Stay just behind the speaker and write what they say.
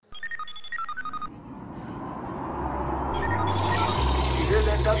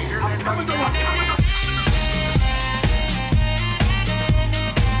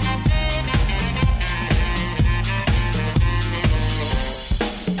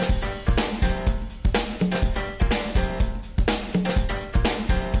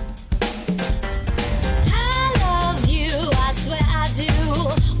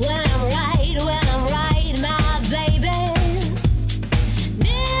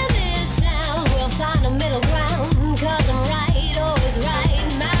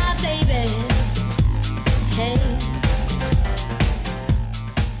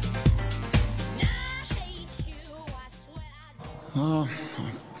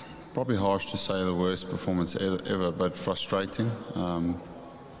Probably harsh to say the worst performance ever, but frustrating.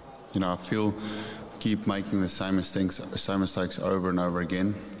 I feel keep making the same mistakes over and over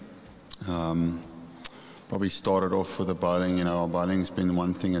again. Probably started off with the bowling. Our bowling's been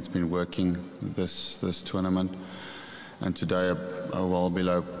one thing that's been working this tournament, and today a well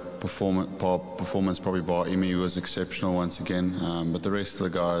below performance probably by Emi, who was exceptional once again. But the rest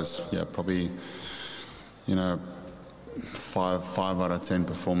of the guys, probably, 5 out of 10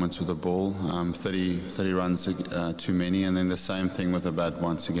 performance with the ball, 30 runs too many, and then the same thing with the bat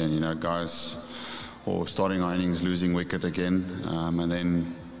once again. Guys, or starting our innings losing wicket again, and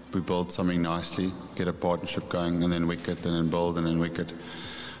then we build something nicely, get a partnership going, and then wicket, and then build, and then wicket.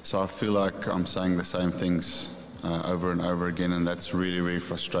 So I feel like I'm saying the same things over and over again, and that's really, really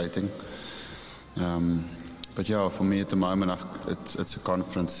frustrating. But for me at the moment, it's a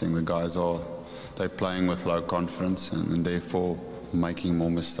confidence thing. The guys they're playing with low confidence and therefore making more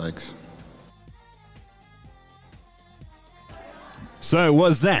mistakes. So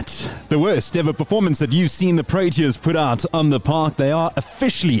was that the worst ever performance that you've seen the Proteas put out on the park? They are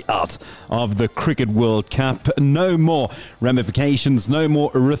officially out of the Cricket World Cup. No more ramifications, no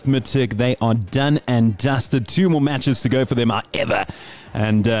more arithmetic. They are done and dusted. 2 more matches to go for them, however.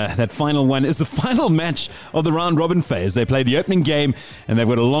 And that final one is the final match of the round-robin phase. They play the opening game, and they've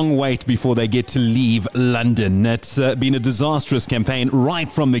got a long wait before they get to leave London. It's been a disastrous campaign right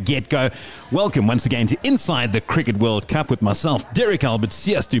from the get-go. Welcome once again to Inside the Cricket World Cup with myself, Derek Albert,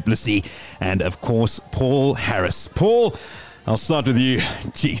 CS du Plessis, and of course, Paul Harris. Paul, I'll start with you.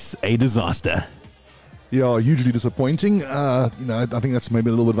 Jeez, a disaster. Yeah, hugely disappointing. I think that's maybe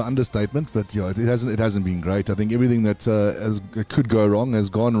a little bit of an understatement, but it hasn't been great. I think everything that could go wrong has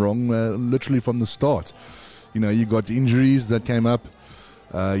gone wrong literally from the start. You got injuries that came up.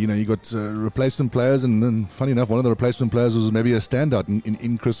 You got replacement players, and funny enough, one of the replacement players was maybe a standout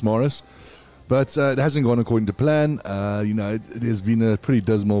in Chris Morris. But it hasn't gone according to plan. It has been a pretty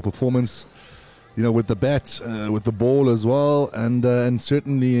dismal performance. With the bat, with the ball as well, and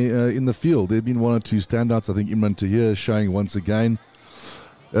certainly in the field. There have been 1 or 2 standouts. I think Imran Tahir showing once again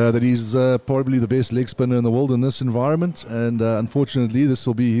that he's probably the best leg spinner in the world in this environment. And unfortunately, this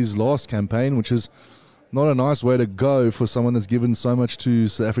will be his last campaign, which is not a nice way to go for someone that's given so much to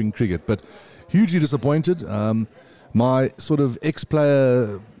South African cricket. But hugely disappointed. My sort of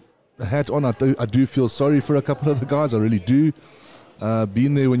ex-player hat on, I do feel sorry for a couple of the guys. I really do.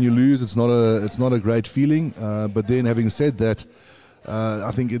 Being there when you lose, it's not a great feeling. But then, having said that,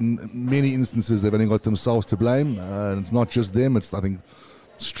 I think in many instances they've only got themselves to blame. And it's not just them. It's, I think,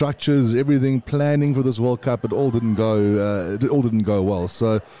 structures, everything, planning for this World Cup. It all didn't go well.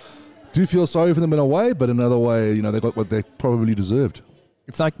 So, do feel sorry for them in a way, but another way, they got what they probably deserved.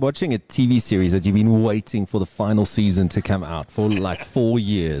 It's like watching a TV series that you've been waiting for the final season to come out for like 4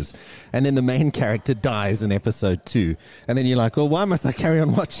 years. And then the main character dies in episode 2. And then you're like, oh, why must I carry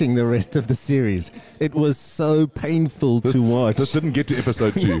on watching the rest of the series? It was so painful to watch. This didn't get to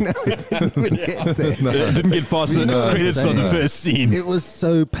episode 2. No, it didn't even get there. It didn't get past the credits on the first scene. It was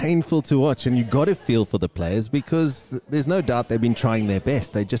so painful to watch. And you got to feel for the players because there's no doubt they've been trying their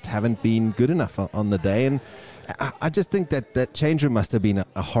best. They just haven't been good enough on the day. And I just think that change room must have been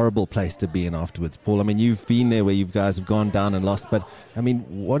a horrible place to be in afterwards, Paul. I mean, you've been there where you guys have gone down and lost, but, I mean,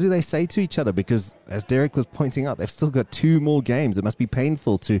 what do they say to each other? Because, as Derek was pointing out, they've still got 2 more games. It must be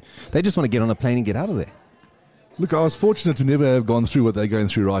painful they just want to get on a plane and get out of there. Look, I was fortunate to never have gone through what they're going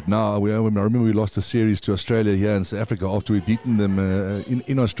through right now. I remember we lost a series to Australia here in South Africa after we'd beaten them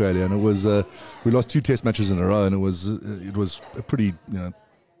in Australia, and it was we lost 2 test matches in a row, and it was a pretty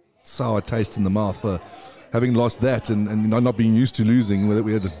sour taste in the mouth. Having lost that and not being used to losing,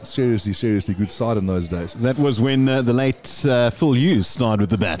 we had a seriously good side in those days. That was when the late Phil Hughes started with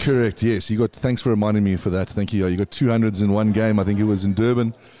the bat. Correct, yes. Thanks for reminding me for that. Thank you. You got 200s in one game. I think it was in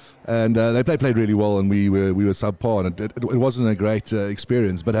Durban. And they played really well, and we were subpar, and it wasn't a great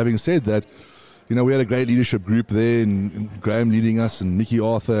experience. But having said that, we had a great leadership group there, and Graham leading us, and Mickey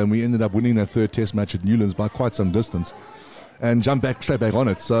Arthur, and we ended up winning that 3rd test match at Newlands by quite some distance. and jump straight back on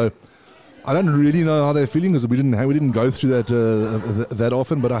it. So I don't really know how they're feeling because we didn't go through that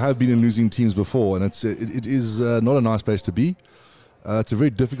often. But I have been in losing teams before, and it is not a nice place to be. It's a very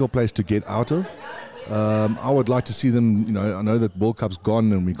difficult place to get out of. I would like to see them. I know that World Cup's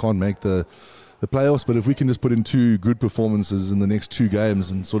gone and we can't make the playoffs, but if we can just put in 2 good performances in the next 2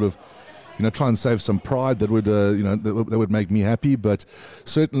 games and sort of try and save some pride, that would that would make me happy. But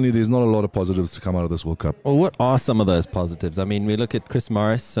certainly there's not a lot of positives to come out of this World Cup. Well, what are some of those positives? I mean, we look at Chris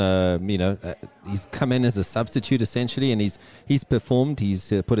Morris. He's come in as a substitute essentially, and he's performed.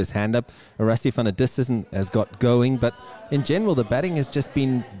 He's put his hand up. Rassie van der Dis has got going, but in general, the batting has just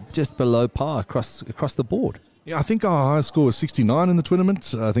been just below par across the board. Yeah, I think our highest score was 69 in the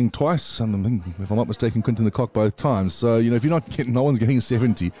tournament. I think twice, and I think, if I'm not mistaken, Quinton de Kock both times. So if you're not getting, no one's getting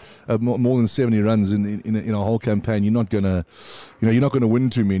 70, more than 70 runs in a whole campaign, you're not gonna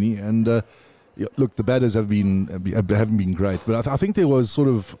win too many. And look, the batters haven't been great, but I think there was sort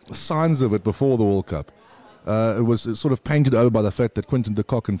of signs of it before the World Cup. It was sort of painted over by the fact that Quinton de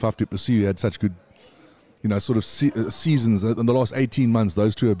Kock and Faf du Plessis had such good seasons. In the last 18 months,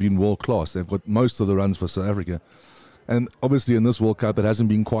 those two have been world class. They've got most of the runs for South Africa. And obviously in this World Cup, it hasn't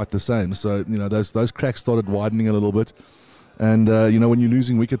been quite the same. So, those cracks started widening a little bit. And, when you're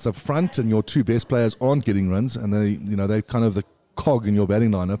losing wickets up front and your 2 best players aren't getting runs and they're kind of the cog in your batting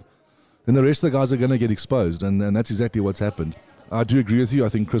lineup, then the rest of the guys are going to get exposed. And that's exactly what's happened. I do agree with you. I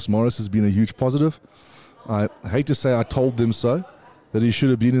think Chris Morris has been a huge positive. I hate to say I told them so, that he should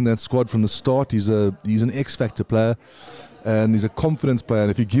have been in that squad from the start. He's an X-factor player, and he's a confidence player.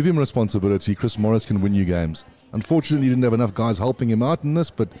 And if you give him responsibility, Chris Morris can win you games. Unfortunately, he didn't have enough guys helping him out in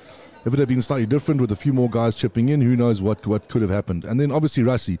this, but if it had been slightly different with a few more guys chipping in, who knows what could have happened. And then obviously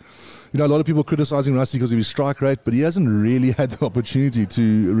Rassie. A lot of people criticizing Rassie because of his strike rate, but he hasn't really had the opportunity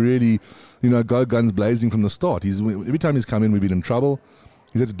to really, go guns blazing from the start. Every time he's come in, we've been in trouble.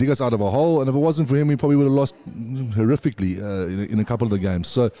 He's had to dig us out of a hole, and if it wasn't for him, we probably would have lost horrifically in a couple of the games.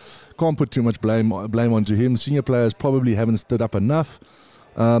 So can't put too much blame onto him. Senior players probably haven't stood up enough.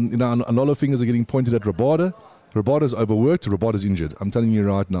 A lot of fingers are getting pointed at Rabada. Rabada's overworked. Rabada's injured. I'm telling you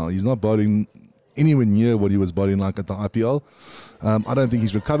right now, he's not bowling anywhere near what he was bowling like at the IPL. I don't think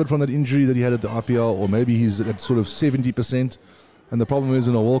he's recovered from that injury that he had at the IPL, or maybe he's at sort of 70%. And the problem is,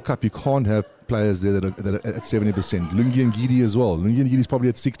 in a World Cup, you can't have players there that are at 70%. Lungi and Gidi as well. Lungi and Gidi's probably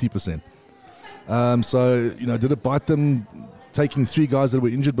at 60%. So, did it bite them taking 3 guys that were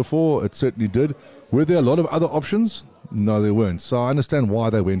injured before? It certainly did. Were there a lot of other options? No, there weren't. So I understand why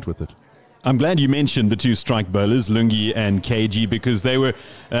they went with it. I'm glad you mentioned the 2 strike bowlers, Lungi and KG, because they were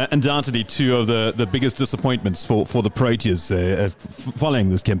undoubtedly 2 of the biggest disappointments for the Proteas following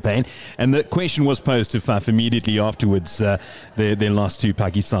this campaign. And the question was posed to Faf immediately afterwards, their loss to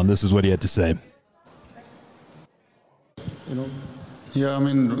Pakistan. This is what he had to say. Yeah, I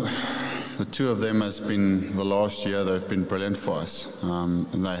mean, the 2 of them has been, the last year, they've been brilliant for us.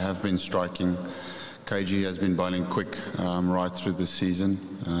 And they have been striking. KG has been bowling quick right through the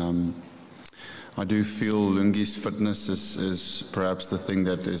season. I do feel Lungi's fitness is perhaps the thing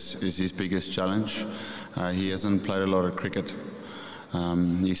that is his biggest challenge. He hasn't played a lot of cricket.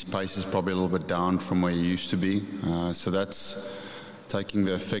 His pace is probably a little bit down from where he used to be. So that's taking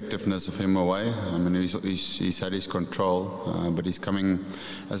the effectiveness of him away. I mean, he's had his control, but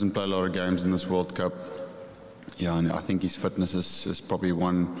hasn't played a lot of games in this World Cup. Yeah, and I think his fitness is probably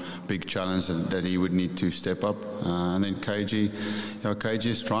one big challenge that he would need to step up. And then KG, KG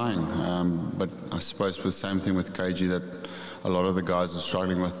is trying, but I suppose the same thing with KG that a lot of the guys are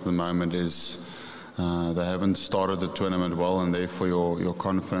struggling with at the moment is they haven't started the tournament well, and therefore your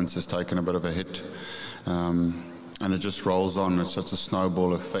confidence has taken a bit of a hit. And it just rolls on. It's such a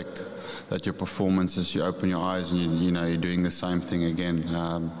snowball effect that your performances, you open your eyes and you're doing the same thing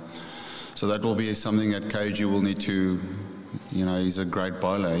again. So that will be something that KG will need to, he's a great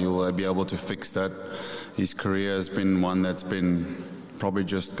bowler. He'll be able to fix that. His career has been one that's been probably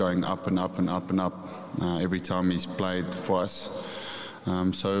just going up and up and up and up every time he's played for us.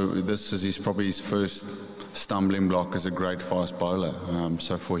 So this is probably his first stumbling block as a great fast bowler.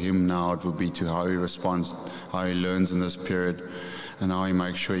 So for him now it would be to how he responds, how he learns in this period, and how he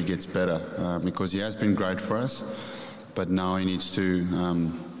makes sure he gets better. Because he has been great for us, but now he needs to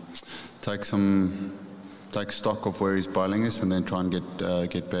take stock of where his bowling is and then try and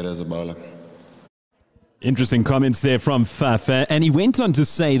get better as a bowler. Interesting comments there from Faf. And he went on to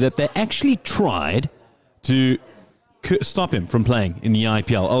say that they actually tried to stop him from playing in the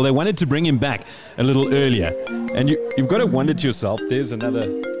IPL. Oh, they wanted to bring him back a little earlier. And you've got to wonder to yourself, there's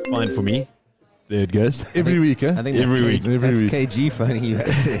another fine for me. There it goes. Every week, eh? I think every week. That's KG phoning you.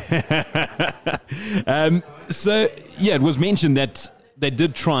 So, yeah, it was mentioned that they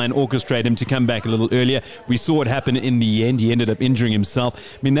did try and orchestrate him to come back a little earlier. We saw it happen in the end. He ended up injuring himself.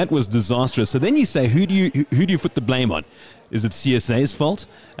 I mean, that was disastrous. So then you say, who do you put the blame on? Is it CSA's fault?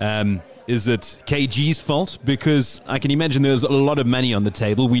 Is it KG's fault? Because I can imagine there's a lot of money on the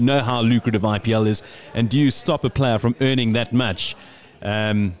table. We know how lucrative IPL is. And do you stop a player from earning that much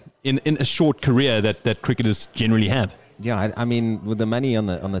in a short career that cricketers generally have? Yeah, I mean, with the money on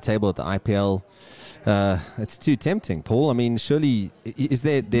the table at the IPL, it's too tempting, Paul. I mean, surely is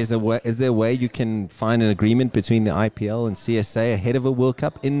there a way you can find an agreement between the IPL and CSA ahead of a World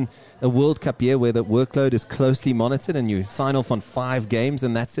Cup, in a World Cup year where the workload is closely monitored and you sign off on 5 games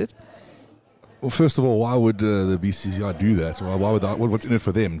and that's it? Well, first of all, why would the BCCI do that? Why would what's in it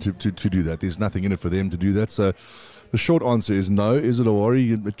for them to do that? There's nothing in it for them to do that. So the short answer is no. Is it a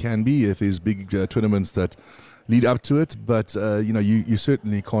worry? It can be if there's big tournaments that lead up to it, but you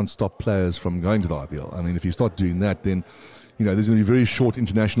certainly can't stop players from going to the IPL. I mean, if you start doing that, then there's going to be very short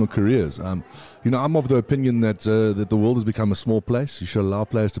international careers. I'm of the opinion that the world has become a small place. You should allow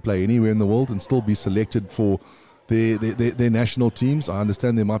players to play anywhere in the world and still be selected for their national teams. I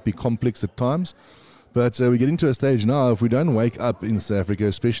understand there might be conflicts at times, but we're getting to a stage now, if we don't wake up in South Africa,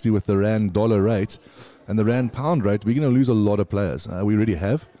 especially with the rand dollar rate and the rand pound rate, we're going to lose a lot of players. We already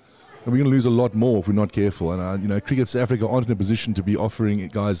have. And we're going to lose a lot more if we're not careful. And, Cricket South Africa aren't in a position to be offering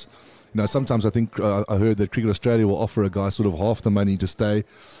guys, sometimes I think I heard that Cricket Australia will offer a guy sort of half the money to stay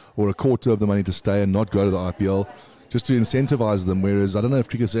or a quarter of the money to stay and not go to the IPL just to incentivize them. Whereas I don't know if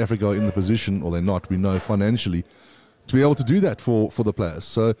Cricket South Africa are in the position, or they're not, we know financially, to be able to do that for the players.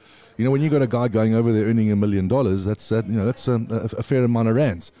 So, when you got a guy going over there earning $1 million, that's a fair amount of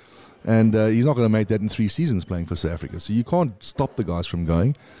rands. And he's not going to make that in 3 seasons playing for South Africa. So you can't stop the guys from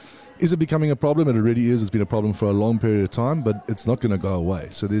going. Is it becoming a problem? It already is. It's been a problem for a long period of time, but it's not going to go away.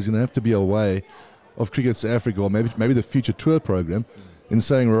 So there's going to have to be a way of Cricket South Africa, or maybe the future tour program, in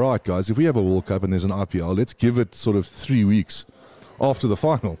saying, right, guys, if we have a World Cup and there's an IPL, let's give it sort of 3 weeks after the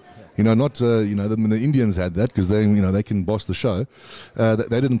final. Not the Indians had that because they can boss the show.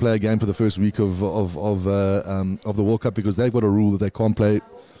 They didn't play a game for the first week of the World Cup because they've got a rule that they can't play,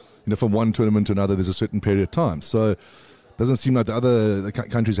 from one tournament to another. There's a certain period of time. So doesn't seem like the other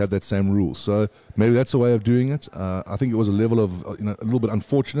countries have that same rule. So maybe that's a way of doing it. I think it was a level of a little bit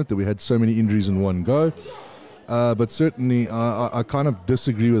unfortunate that we had so many injuries in one go. But certainly I kind of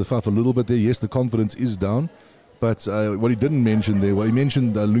disagree with Faf a little bit there. Yes, the confidence is down. But what he didn't mention there, he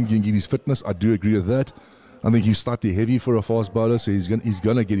mentioned Lungi Ngini's fitness. I do agree with that. I think he's slightly heavy for a fast bowler, so he's going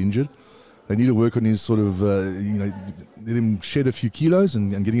to get injured. They need to work on his sort of, let him shed a few kilos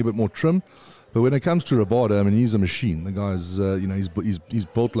and getting a bit more trim. But when it comes to Rabada, I mean, he's a machine. The guy's, he's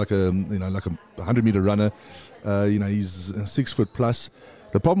built like a 100-meter runner. He's 6 foot plus.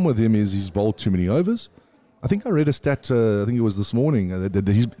 The problem with him is he's bowled too many overs. I think I read a stat, I think it was this morning,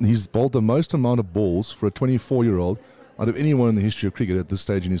 that he's bowled the most amount of balls for a 24-year-old out of anyone in the history of cricket at this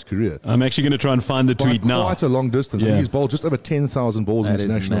stage in his career. I'm actually going to try and find the tweet now. Quite a long distance. Yeah. I mean, he's bowled just over 10,000 balls in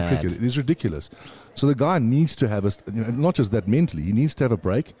international cricket. It is ridiculous. So the guy needs to have not just that mentally, he needs to have a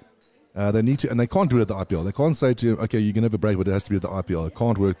break. They need to, and they can't do it at the IPL. They can't say to him, okay, you can have a break, but it has to be at the IPL. It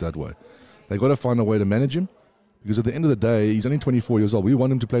can't work that way. They've got to find a way to manage him, because at the end of the day, he's only 24 years old. We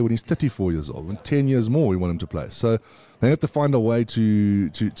want him to play when he's 34 years old. In 10 years more, we want him to play. So they have to find a way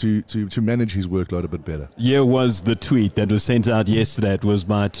to manage his workload a bit better. Here was the tweet that was sent out yesterday. It was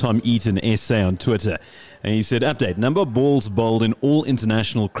by Tom Eaton, SA on Twitter. And he said, update, number of balls bowled in all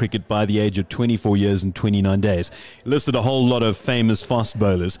international cricket by the age of 24 years and 29 days. He listed a whole lot of famous fast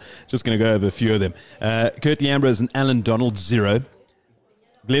bowlers. Just going to go over a few of them. Curtly Ambrose and Alan Donald, 0.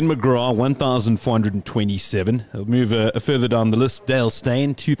 Glenn McGrath, 1,427. I'll move further down the list. Dale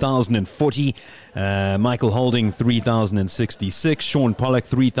Steyn, 2,040. Michael Holding, 3,066. Sean Pollock,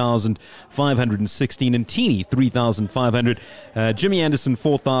 3,516. And Teeny, 3,500. Jimmy Anderson,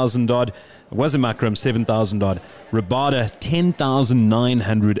 4,000 odd. Wasim Akram, 7,000 odd. Rabada,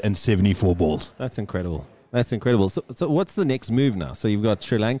 10,974 balls. That's incredible. That's incredible. So what's the next move now? So you've got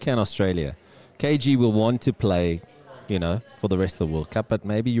Sri Lanka and Australia. KG will want to play, for the rest of the World Cup, but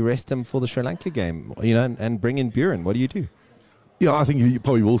maybe you rest him for the Sri Lanka game, and bring in Buren. What do you do? Yeah, I think you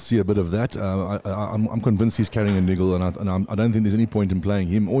probably will see a bit of that. I'm convinced he's carrying a niggle, and I don't think there's any point in playing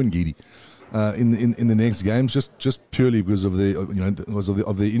him or Ngidi in the next games, just purely because of the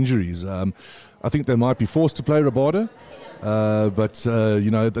of the injuries. I think they might be forced to play Rabada, but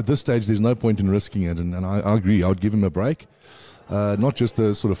at this stage there's no point in risking it, and I agree. I would give him a break. Not just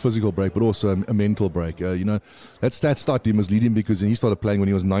a sort of physical break, but also a mental break. That start team was leading because he started playing when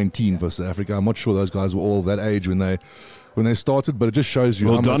he was 19 for South Africa. I'm not sure those guys were all that age when they when they started, but it just shows you.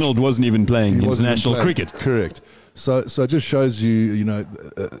 Well, how Donald wasn't even playing he wasn't international even playing. cricket. Correct. So it just shows you,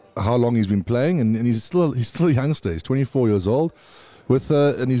 how long he's been playing, and he's still a youngster. He's 24 years old,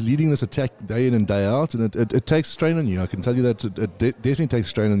 and he's leading this attack day in and day out, and it takes strain on you. I can tell you that it definitely takes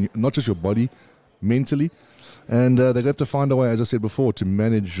strain on you, not just your body, mentally. And they have to find a way, as I said before, to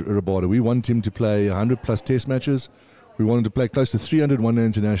manage Rabada. We want him to play 100 plus test matches. We want him to play close to 300 one-day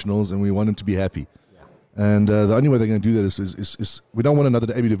internationals, and we want him to be happy. And the only way they're going to do that is we don't want another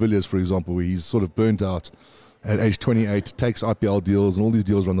David de Villiers, for example, where he's sort of burnt out at age 28, takes IPL deals and all these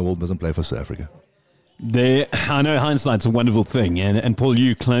deals around the world, doesn't play for South Africa. I know hindsight's a wonderful thing, and Paul,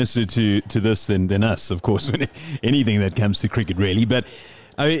 you closer to this than us, of course, when anything that comes to cricket, really. But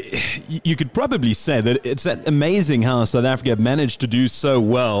you could probably say that it's amazing how South Africa managed to do so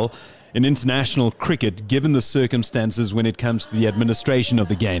well in international cricket, given the circumstances when it comes to the administration of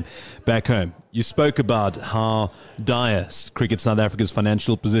the game back home. You spoke about how dire Cricket South Africa's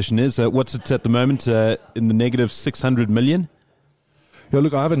financial position is. What's it at the moment? In the negative 600 million? Yeah,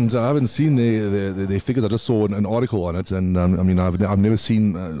 look, I haven't seen their figures. I just saw an article on it, and I've never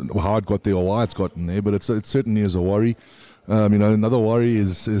seen how it got there or why it's gotten there, but it certainly is a worry. Another worry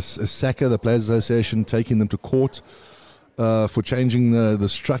is SACA, the Players Association, taking them to court for changing the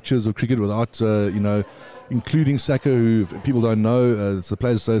structures of cricket without, including SACA, who, if people don't know, it's the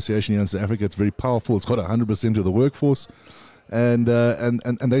Players Association here in South Africa. It's very powerful. It's got 100% of the workforce, and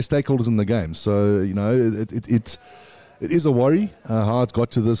they're stakeholders in the game. So, it is a worry how it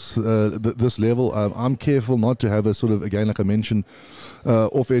got to this level. I'm careful not to have a sort of, again, like I mentioned,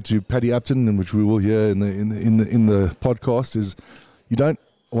 off air to Paddy Upton, and which we will hear in the podcast, is you don't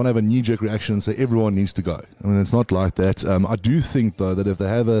want to have a knee-jerk reaction and say everyone needs to go. I mean, it's not like that. I do think, though, that if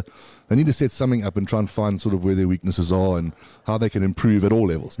they need to set something up and try and find sort of where their weaknesses are and how they can improve at all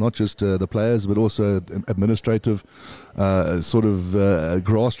levels, not just the players, but also administrative,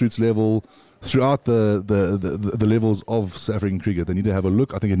 grassroots level, throughout the levels of South African cricket. They need to have a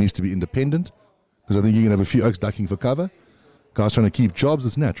look. I think it needs to be independent, because I think you can have a few oaks ducking for cover. Guys trying to keep jobs,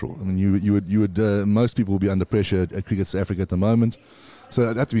 it's natural. I mean, you would most people will be under pressure at Cricket South Africa at the moment. So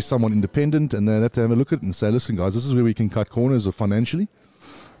it'd have to be someone independent, and they'd have to have a look at it and say, listen, guys, this is where we can cut corners financially.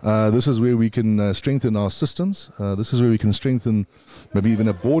 This is where we can strengthen our systems. This is where we can strengthen maybe even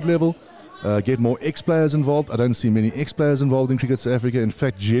a board level. Get more ex-players involved. I don't see many ex-players involved in Cricket South Africa. In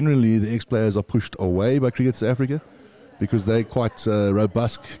fact, generally the ex-players are pushed away by Cricket South Africa because they're quite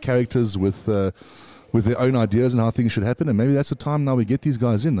robust characters with their own ideas and how things should happen. And maybe that's the time now we get these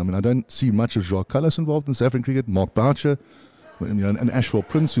guys in. I mean, I don't see much of Jacques Kallis involved in South African cricket. Mark Boucher, and Ashwell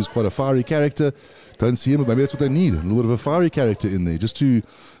Prince, who's quite a fiery character. Don't see him, but maybe that's what they need, a little bit of a fiery character in there, just to,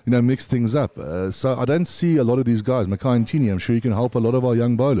 mix things up. So I don't see a lot of these guys. Mackay and Tini, I'm sure you can help a lot of our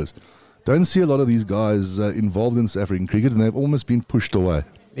young bowlers. Don't see a lot of these guys involved in South African cricket, and they've almost been pushed away.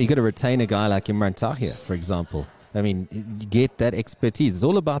 You got to retain a guy like Imran Tahir, for example. I mean, you get that expertise. It's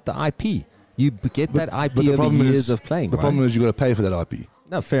all about the IP. You get that IP over years of playing. The problem is you've got to pay for that IP.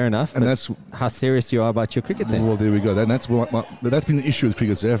 No, fair enough. And that's how serious you are about your cricket then. Well, there we go. And that's been the issue with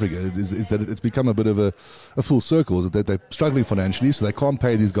Cricket South Africa, is that it's become a bit of a full circle, that they're struggling financially, so they can't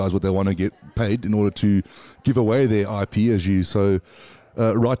pay these guys what they want to get paid in order to give away their IP, as you so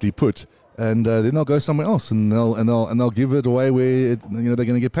rightly put. And then they'll go somewhere else, and they'll give it away where they're going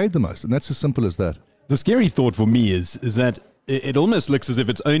to get paid the most, and that's as simple as that. The scary thought for me is that it almost looks as if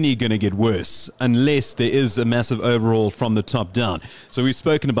it's only going to get worse unless there is a massive overhaul from the top down. So we've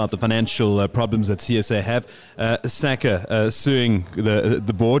spoken about the financial problems that CSA have. SACA suing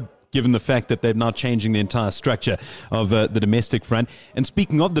the board, given the fact that they're now changing the entire structure of the domestic front. And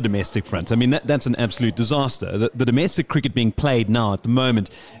speaking of the domestic front, I mean, that's an absolute disaster. The domestic cricket being played now at the moment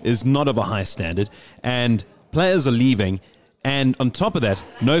is not of a high standard, and players are leaving. And on top of that,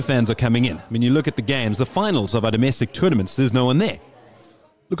 no fans are coming in. I mean, you look at the games, the finals of our domestic tournaments, there's no one there.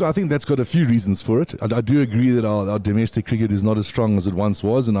 Look, I think that's got a few reasons for it. I do agree that our domestic cricket is not as strong as it once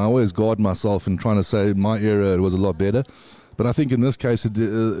was, and I always guard myself in trying to say in my era it was a lot better. But I think in this case,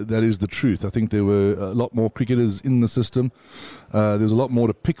 that is the truth. I think there were a lot more cricketers in the system. There's a lot more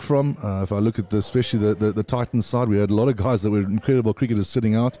to pick from. If I look at especially the Titans side, we had a lot of guys that were incredible cricketers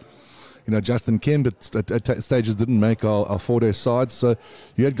sitting out. Justin Kemp at stages didn't make our 4-day sides. So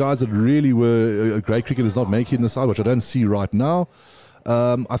you had guys that really were great cricketers not making the side, which I don't see right now.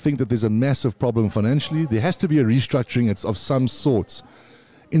 I think that there's a massive problem financially. There has to be a restructuring of some sorts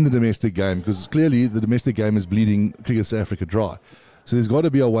in the domestic game, because clearly the domestic game is bleeding Cricket South Africa dry. So there's got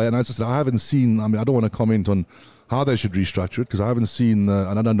to be a way, and I haven't seen, I don't want to comment on how they should restructure it, because I haven't seen,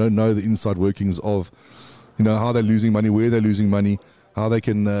 and I don't know the inside workings of, how they're losing money, where they're losing money. how they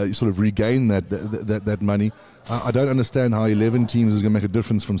can sort of regain that money. I don't understand how 11 teams is going to make a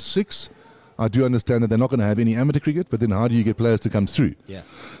difference from 6. I do understand that they're not going to have any amateur cricket, but then how do you get players to come through? Yeah.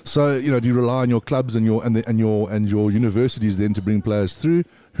 So do you rely on your clubs and your universities then to bring players through?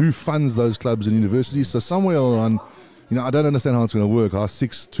 Who funds those clubs and universities? So somewhere along, I don't understand how it's going to work. How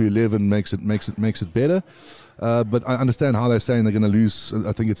 6 to 11 makes it better. But I understand how they're saying they're going to lose.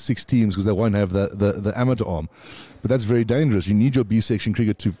 I think it's 6 teams because they won't have the amateur arm. But that's very dangerous. You need your B section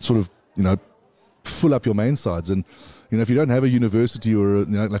cricket to sort of fill up your main sides. And if you don't have a university or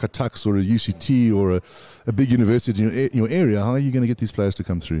like a Tux or a UCT or a big university in your area, how are you going to get these players to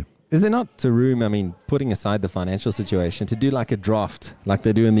come through? Is there not a room, putting aside the financial situation, to do like a draft like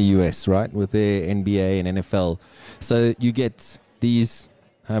they do in the US, right, with their NBA and NFL? So you get these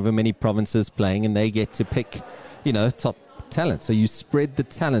however many provinces playing and they get to pick, top talent. So you spread the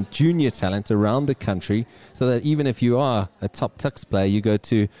talent, junior talent, around the country so that even if you are a top Tux player, you go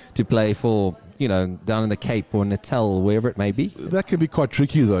to play for, down in the Cape or Natal or wherever it may be. That can be quite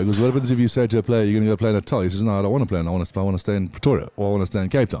tricky though, because what happens if you say to a player, you're going to go play in Natal? He says, no, I don't want to play. I want to stay in Pretoria or I want to stay in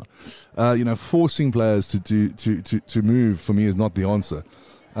Cape Town. Forcing players to move for me is not the answer.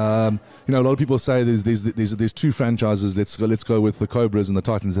 A lot of people say there's 2 franchises. Let's go with the Cobras and the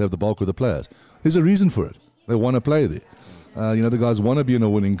Titans that have the bulk of the players. There's a reason for it. They want to play there. The guys want to be in a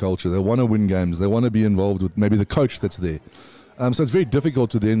winning culture. They want to win games. They want to be involved with maybe the coach that's there. So it's very difficult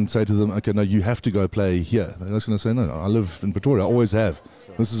to then say to them, okay, no, you have to go play here. They're just going to say, no, I live in Pretoria. I always have.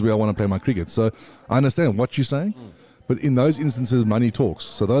 This is where I want to play my cricket. So I understand what you're saying. But in those instances, money talks.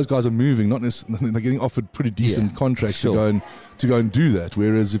 So those guys are moving, not necessarily, they're getting offered pretty decent contracts to go and do that.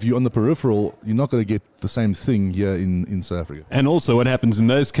 Whereas if you're on the peripheral, you're not going to get the same thing here in South Africa. And also what happens in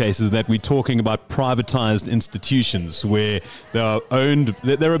those cases that we're talking about privatized institutions where they are owned,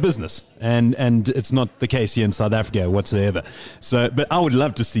 they're a business. And it's not the case here in South Africa whatsoever. So, but I would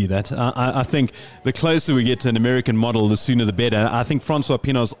love to see that. I think the closer we get to an American model, the sooner the better. I think Francois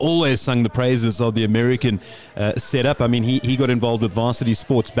Pienaar's always sung the praises of the American setup. He got involved with varsity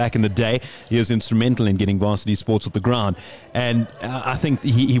sports back in the day. He was instrumental in getting varsity sports off the ground. And I think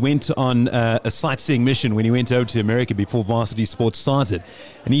he went on a sightseeing mission when he went over to America before varsity sports started.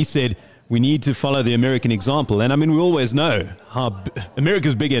 And he said, we need to follow the American example. And we always know how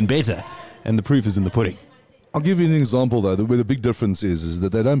America's bigger and better. And the proof is in the pudding. I'll give you an example, though, where the big difference is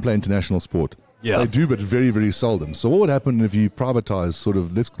that they don't play international sport. Yeah. They do, but very, very seldom. So what would happen if you privatize sort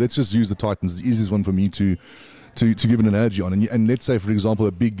of, let's just use the Titans, the easiest one for me to give an analogy on. And let's say, for example,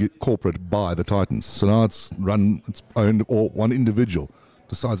 a big corporate buy the Titans. So now it's owned, or one individual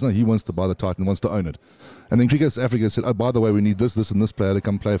decides, no, he wants to buy the Titan, wants to own it. And then Cricket South Africa said, oh, by the way, we need this, and this player to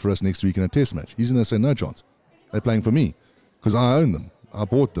come play for us next week in a test match. He's going to say, no chance. They're playing for me because I own them. I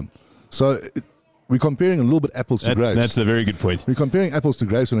bought them. So we're comparing a little bit apples to grapes. That's a very good point. We're comparing apples to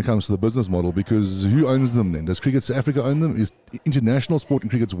grapes when it comes to the business model, because who owns them then? Does Cricket South Africa own them? Is international sport in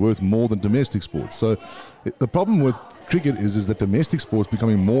cricket's worth more than domestic sports? So the problem with cricket is that domestic sport's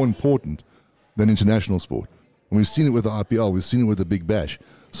becoming more important than international sport. And we've seen it with the IPL. We've seen it with the Big Bash.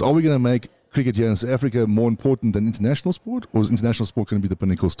 So are we going to make cricket here in South Africa more important than international sport, or is international sport going to be the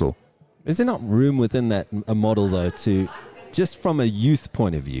pinnacle still? Is there not room within that a model, though, to, just from a youth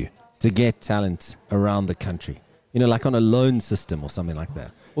point of view, to get talent around the country? Like on a loan system or something like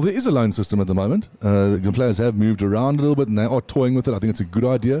that. Well, there is a loan system at the moment. The players have moved around a little bit and they are toying with it. I think it's a good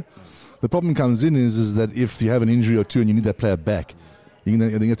idea. The problem comes in is that if you have an injury or two and you need that player back, you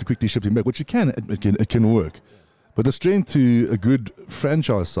have to quickly ship him back, which you can. It can work. But the strength to a good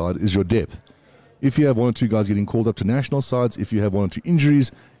franchise side is your depth. If you have one or two guys getting called up to national sides, if you have one or two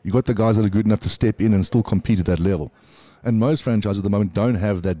injuries, you've got the guys that are good enough to step in and still compete at that level. And most franchises at the moment don't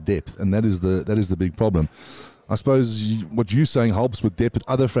have that depth, and that is the big problem. I suppose what you're saying helps with depth at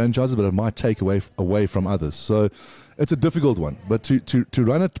other franchises, but it might take away from others. So it's a difficult one. But to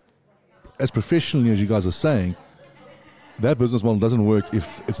run it as professionally as you guys are saying, that business model doesn't work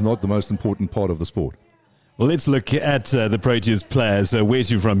if it's not the most important part of the sport. Well, let's look at the Proteas players. Where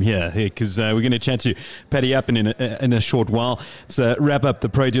to from here? Because we're going to chat to Paddy Up in a short while. Let's wrap up the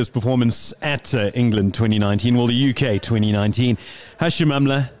Proteas performance at England 2019. Well, the UK 2019. Hashim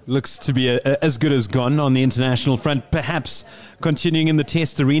Amla looks to be as good as gone on the international front. Perhaps continuing in the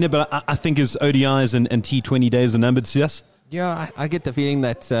Test arena, but I think his ODIs and T20 days are numbered, yes? Yeah, I get the feeling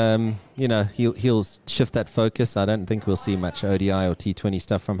that he'll shift that focus. I don't think we'll see much ODI or T20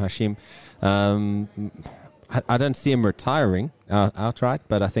 stuff from Hashim. I don't see him retiring outright,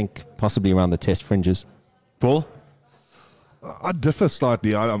 but I think possibly around the Test fringes. Paul? I differ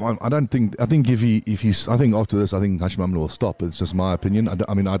slightly. I think after this, I think Hashim Amla will stop. It's just my opinion.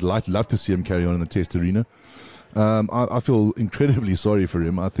 I'd love to see him carry on in the Test arena. I feel incredibly sorry for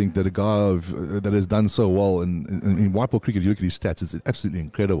him. I think that a guy that has done so well in white ball cricket, you look at his stats, it's absolutely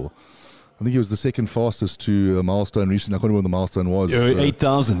incredible. I think he was the second fastest to a milestone recently. I can't remember what the milestone was.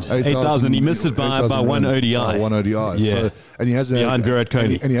 8,000. 8,000. He missed it by one ODI. One ODI. Yeah. So, and he hasn't behind Virat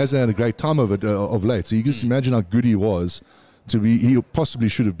Kohli. And he hasn't had a great time of it of late. So you just imagine how good he was. He possibly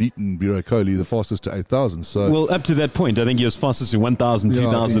should have beaten Virat Kohli, the fastest to 8,000. So, well, up to that point, I think he was fastest to 1,000,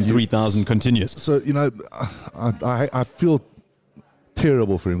 2,000, 3,000 continuous. So, I feel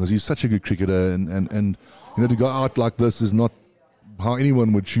terrible for him because he's such a good cricketer, and to go out like this is not how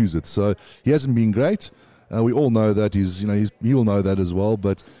anyone would choose it. So he hasn't been great. We all know that he will know that as well.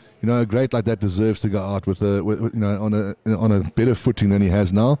 But a great like that deserves to go out with on a better footing than he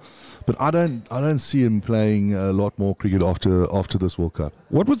has now. But I don't see him playing a lot more cricket after this World Cup.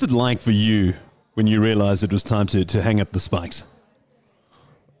 What was it like for you when you realised it was time to hang up the spikes?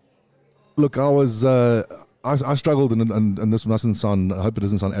 Look, I struggled, and this mustn't sound, I hope it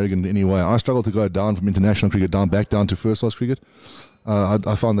doesn't sound arrogant in any way. I struggled to go down from international cricket back down to first class cricket.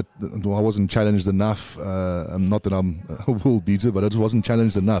 I found that I wasn't challenged enough. Not that I'm a world beater, but I just wasn't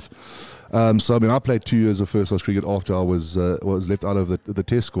challenged enough. I played 2 years of first class cricket after I was left out of the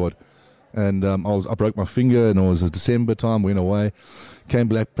test squad. And I broke my finger, and it was December time, went away, came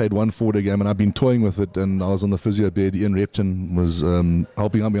back, played one 4-day game, and I've been toying with it. And I was on the physio bed. Ian Repton was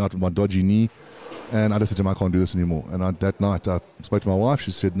helping me out with my dodgy knee. And I just said to him, I can't do this anymore. And that night, I spoke to my wife.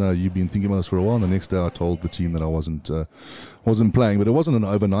 She said, no, you've been thinking about this for a while. And the next day, I told the team that I wasn't playing. But it wasn't an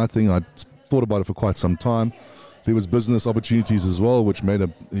overnight thing. I thought about it for quite some time. There was business opportunities as well, which made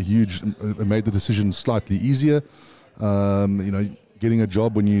made the decision slightly easier. Getting a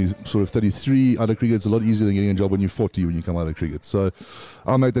job when you're sort of 33 out of cricket is a lot easier than getting a job when you're 40 when you come out of cricket. So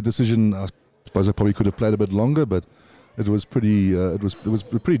I made that decision. I suppose I probably could have played a bit longer, but it was pretty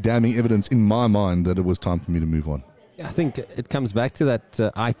pretty damning evidence in my mind that it was time for me to move on. I think it comes back to that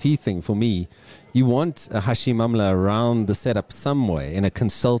IP thing for me. You want Hashim Amla around the setup some way, in a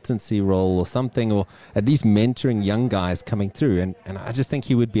consultancy role or something, or at least mentoring young guys coming through. And I just think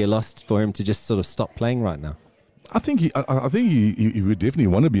he would be a loss for him to just sort of stop playing right now. I think he would definitely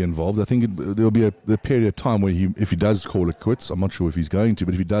want to be involved. I think there will be a period of time where if he does call it quits, I'm not sure if he's going to,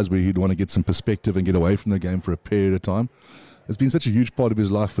 but if he does, where he'd want to get some perspective and get away from the game for a period of time. It's been such a huge part of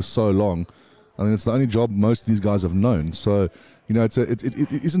his life for so long. I mean, it's the only job most of these guys have known. So, it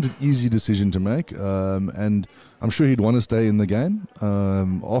isn't an easy decision to make. And I'm sure he'd want to stay in the game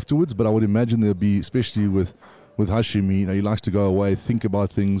afterwards, but I would imagine there'll be, especially with Hashim, he likes to go away, think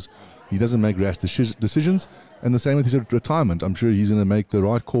about things. He doesn't make rash decisions. And the same with his retirement. I'm sure he's going to make the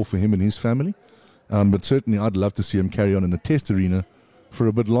right call for him and his family. But certainly I'd love to see him carry on in the test arena for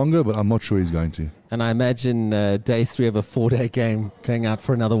a bit longer, but I'm not sure he's going to. And I imagine day 3 of a 4-day game, going out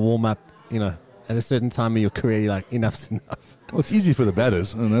for another warm-up, at a certain time of your career, you're like, enough's enough. Well, it's easy for the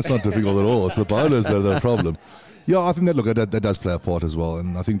batters, and that's not difficult at all. It's the bowlers that are the problem. Yeah, I think that does play a part as well.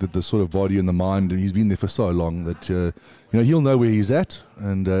 And I think that the sort of body and the mind, and he's been there for so long that, he'll know where he's at.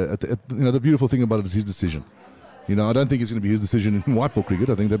 And, the beautiful thing about it is his decision. I don't think it's going to be his decision in white ball cricket.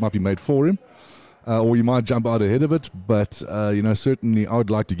 I think that might be made for him, or he might jump out ahead of it. But certainly, I would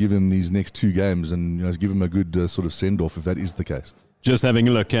like to give him these next 2 games and give him a good sort of send off if that is the case. Just having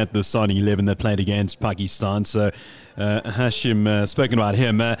a look at the starting 11 that played against Pakistan. So Hashim, spoken about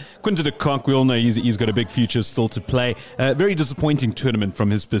him. Quinton de Kock, we all know he's got a big future still to play. Very disappointing tournament from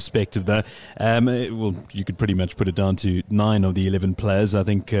his perspective, though. You could pretty much put it down to 9 of the 11 players. I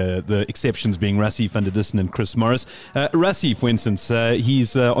think the exceptions being Rassie van der Dussen and Chris Morris. Rassie, for instance,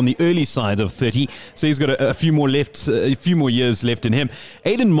 he's on the early side of 30, so he's got a few more years left in him.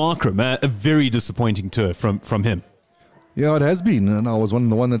 Aiden Markram, a very disappointing tour from him. Yeah, it has been, and I was the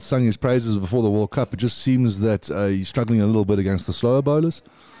one that sung his praises before the World Cup. It just seems that he's struggling a little bit against the slower bowlers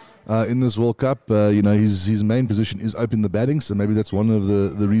in this World Cup. His main position is open the batting, so maybe that's one of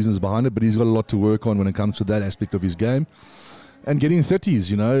the reasons behind it, but he's got a lot to work on when it comes to that aspect of his game. And getting 30s,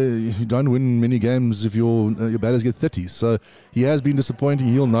 you don't win many games if your batters get 30s. So he has been disappointing.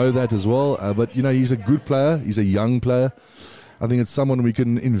 He'll know that as well. But, he's a good player. He's a young player. I think it's someone we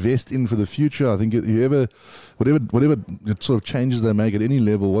can invest in for the future. I think whatever sort of changes they make at any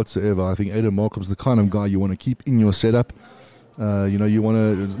level whatsoever, I think Aiden Markram's the kind of guy you want to keep in your setup. You want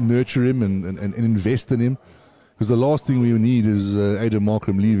to nurture him and invest in him. Because the last thing we need is Aiden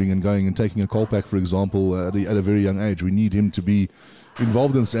Markram leaving and going and taking a Kolpak, for example, at a very young age. We need him to be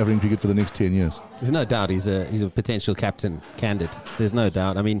involved in South African cricket for the next 10 years. There's no doubt he's a potential captain candidate. There's no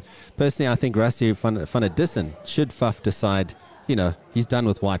doubt. I mean, personally, I think Rassie van der Dussen, should Faf decide, he's done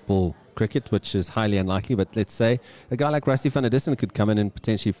with white ball cricket, which is highly unlikely, but let's say a guy like Rassie van der Dussen could come in and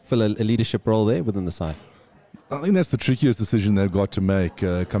potentially fill a leadership role there within the side. I think that's the trickiest decision they've got to make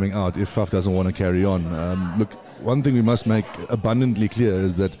coming out if Faf doesn't want to carry on. Look, one thing we must make abundantly clear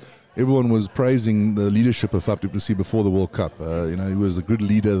is that everyone was praising the leadership of Faf du Plessis before the World Cup. He was a good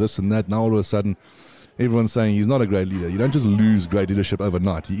leader, this and that. Now all of a sudden, everyone's saying he's not a great leader. You don't just lose great leadership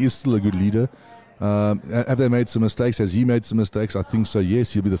overnight. He is still a good leader. Have they made some mistakes? Has he made some mistakes? I think so,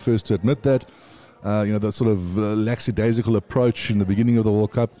 yes. He'll be the first to admit that. The sort of lackadaisical approach in the beginning of the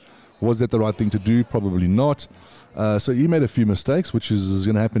World Cup, was that the right thing to do? Probably not. So he made a few mistakes, which is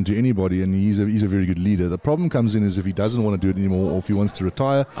going to happen to anybody, and he's a very good leader. The problem comes in is if he doesn't want to do it anymore, or if he wants to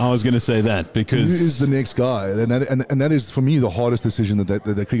retire. I was going to say that, because who is the next guy? And that is, for me, the hardest decision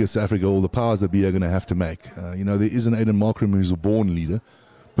that Cricket South Africa, all the powers that be, are going to have to make. There is an Aiden Markram who's a born leader,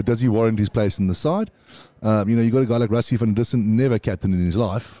 but does he warrant his place in the side? You've got a guy like Rassie van Dussen, never captain in his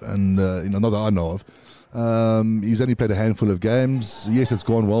life, and not that I know of. He's only played a handful of games. Yes, it's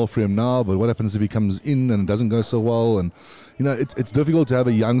gone well for him now, but what happens if he comes in and it doesn't go so well? And it's difficult to have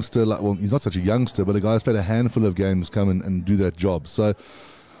a youngster he's not such a youngster, but a guy who's played a handful of games come and do that job. So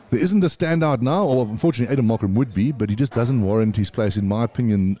there isn't a standout now, or unfortunately Aiden Markram would be, but he just doesn't warrant his place, in my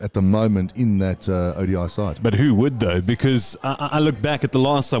opinion, at the moment in that ODI side. But who would, though? Because I look back at the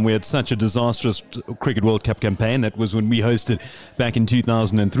last time we had such a disastrous Cricket World Cup campaign. That was when we hosted back in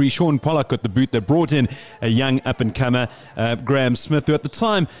 2003. Sean Pollock got the boot. They brought in a young up-and-comer, Graham Smith, who at the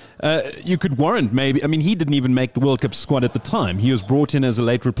time you could warrant maybe. I mean, he didn't even make the World Cup squad at the time. He was brought in as a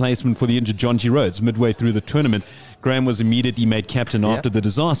late replacement for the injured John G. Rhodes midway through the tournament. Graham was immediately made captain after the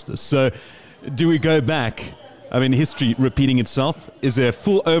disaster. So do we go back? I mean, history repeating itself. Is there a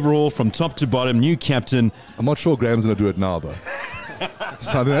full overhaul from top to bottom, new captain? I'm not sure Graham's going to do it now, though.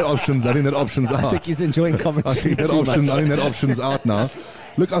 So I think that option's out. I think he's enjoying commentary. I think that option's out now.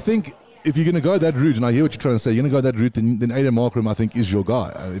 Look, I think if you're going to go that route, and I hear what you're trying to say, you're going to go that route, then Aiden Markram, I think, is your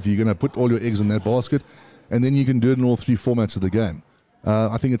guy. If you're going to put all your eggs in that basket, and then you can do it in all three formats of the game.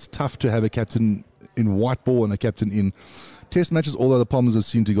 I think it's tough to have a captain in white ball and a captain in test matches, although the Palmers have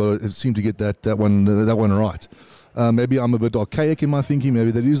seemed to get that one right. Maybe I'm a bit archaic in my thinking.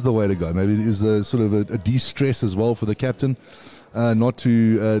 Maybe that is the way to go. Maybe it is a sort of a de-stress as well for the captain, not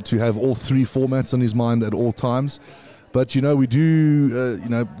to have all three formats on his mind at all times. But we do.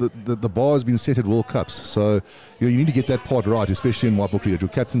 The bar has been set at World Cups, so you need to get that part right, especially in white ball cricket. Your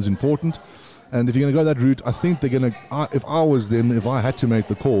captain's important, and if you're going to go that route, I think they're going to. If I had to make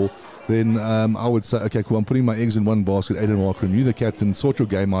the call, then I would say, okay, cool, I'm putting my eggs in one basket. Aiden Markram, you the captain, sort your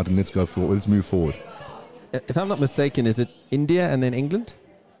game out, and let's go forward. Let's move forward. If I'm not mistaken, is it India and then England?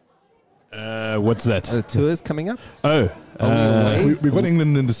 What's that? The tours coming up? We've got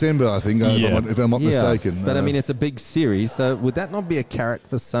England in December, I think, if I'm not mistaken. But I mean, it's a big series, so would that not be a carrot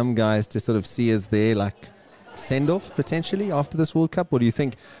for some guys to sort of see as their send-off potentially after this World Cup? Or do you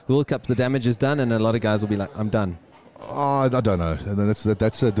think the World Cup, the damage is done, and a lot of guys will be like, I'm done? I don't know. That's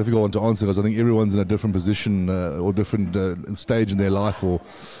a difficult one to answer, because I think everyone's in a different position or different stage in their life. Or,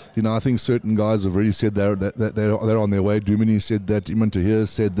 I think certain guys have already said they're on their way. Dumini said that. Iman Tahir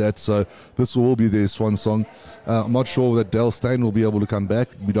said that. So this will be their swan song. I'm not sure that Dale Steyn will be able to come back.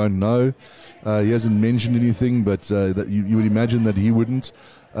 We don't know. He hasn't mentioned anything, but that you would imagine that he wouldn't.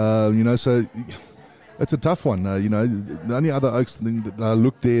 So it's a tough one. The only other Oaks thing that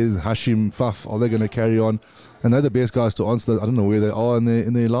look there is Hashim, Faf. Are they going to carry on? And they're the best guys to answer. I don't know where they are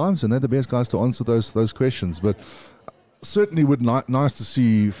in their lives, and they're the best guys to answer those questions. But certainly would nice to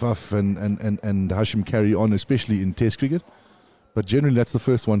see Faf and Hashim carry on, especially in Test cricket. But generally, that's the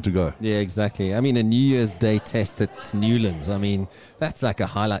first one to go. Yeah, exactly. I mean, a New Year's Day test at Newlands. I mean, that's like a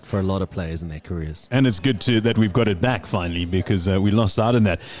highlight for a lot of players in their careers. And it's good that we've got it back finally, because we lost out on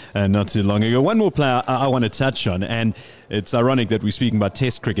that not too long ago. One more player I want to touch on, and it's ironic that we're speaking about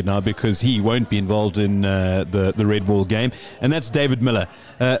Test cricket now, because he won't be involved in the red ball game, and that's David Miller.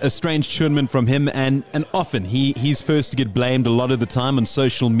 A strange tournament from him, and often he's first to get blamed a lot of the time on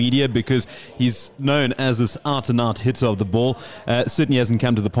social media, because he's known as this out-and-out hitter of the ball. Certainly hasn't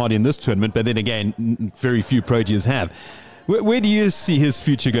come to the party in this tournament, but then again, very few Proteas have. Where do you see his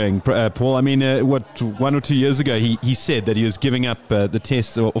future going, Paul? I mean, 1 or 2 years ago, he said that he was giving up the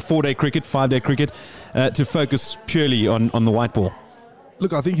test or 4-day cricket, 5-day cricket, to focus purely on the white ball.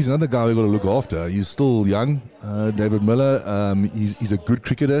 Look, I think he's another guy we've got to look after. He's still young, David Miller. He's a good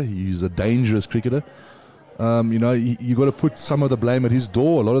cricketer. He's a dangerous cricketer. You got to put some of the blame at his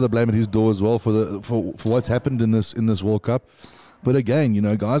door, a lot of the blame at his door as well for what's happened in this World Cup. But again,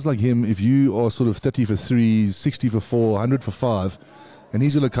 guys like him, if you are sort of 30 for 3, 60 for 4, 100 for 5, and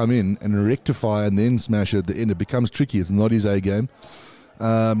he's going to come in and rectify and then smash it at the end, it becomes tricky. It's not his A game.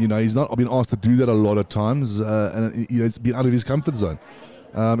 He's not been asked to do that a lot of times, and it's been out of his comfort zone.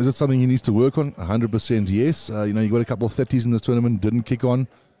 Is it something he needs to work on? 100% yes. You got a couple of 30s in this tournament, didn't kick on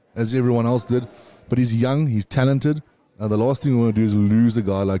as everyone else did. But he's young, he's talented. The last thing we want to do is lose a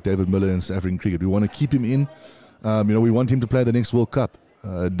guy like David Miller in South African cricket. We want to keep him in. We want him to play the next World Cup,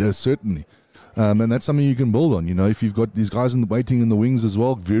 certainly. And that's something you can build on. If you've got these guys waiting in the wings as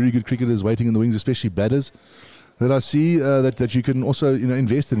well, very good cricketers waiting in the wings, especially batters, that I see that you can also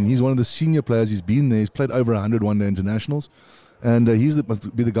invest in. He's one of the senior players. He's been there. He's played over 100 one-day internationals. And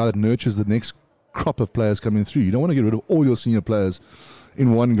must be the guy that nurtures the next crop of players coming through. You don't want to get rid of all your senior players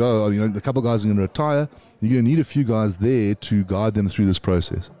in one go. A couple of guys are going to retire. You're going to need a few guys there to guide them through this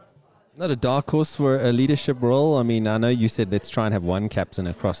process. Not a dark horse for a leadership role. I mean, I know you said let's try and have one captain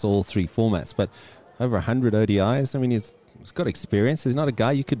across all three formats, but over 100 ODIs, I mean, he's got experience. He's not a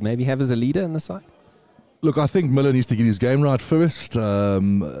guy you could maybe have as a leader in the side? Look, I think Miller needs to get his game right first.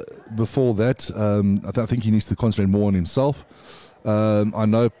 Before that, I think he needs to concentrate more on himself. I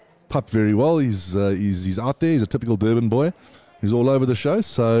know Pup very well. He's out there. He's a typical Durban boy. He's all over the show.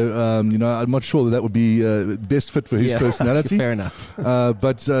 So, I'm not sure that would be best fit for his personality. Fair enough.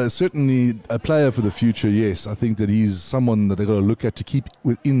 But certainly a player for the future, yes. I think that he's someone that they've got to look at to keep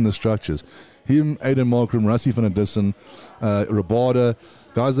within the structures. Him, Aiden Markram, Rassie van der Dussen, Rabada,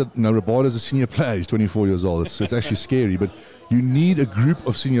 guys that, Rabada's a senior player. He's 24 years old. It's actually scary. But you need a group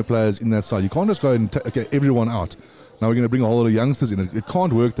of senior players in that side. You can't just go and take everyone out. Now we're going to bring a whole lot of youngsters in. It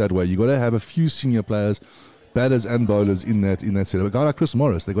can't work that way. You've got to have a few senior players, batters and bowlers in that setup. A guy like Chris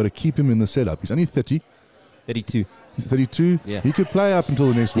Morris, they've got to keep him in the setup. He's only 30. 32. He's 32. Yeah. He could play up until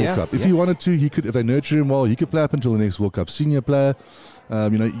the next World Cup. If he wanted to, he could. If they nurture him well, he could play up until the next World Cup. Senior player.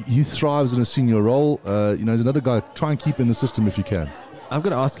 He thrives in a senior role. He's another guy. Try and keep in the system if you can. I'm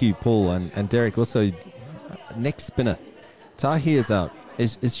going to ask you, Paul, and Derek, also, next spinner. Tahir's out.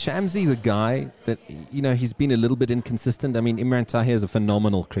 Is Shamsi the guy that, he's been a little bit inconsistent? I mean, Imran Tahir is a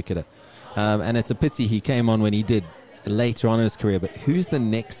phenomenal cricketer. And it's a pity he came on when he did later on in his career. But who's the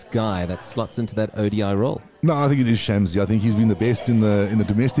next guy that slots into that ODI role? No, I think it is Shamsi. I think he's been the best in the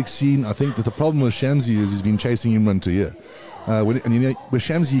domestic scene. I think that the problem with Shamsi is he's been chasing Imran Tahir. With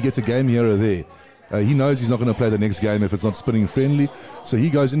Shamsi, he gets a game here or there. He knows he's not going to play the next game if it's not spinning friendly. So he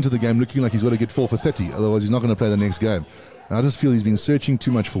goes into the game looking like he's got to get 4 for 30. Otherwise, he's not going to play the next game. And I just feel he's been searching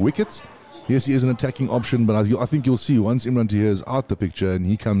too much for wickets. Yes, he is an attacking option, but I think you'll see once Imran Tahir is out the picture and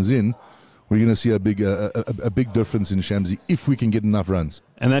he comes in, we're going to see a big difference in Shamsi if we can get enough runs.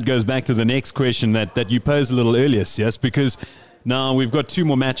 And that goes back to the next question that you posed a little earlier, yes, because now we've got 2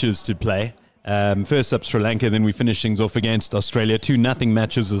 more matches to play. First up Sri Lanka, then we finish things off against Australia. 2-0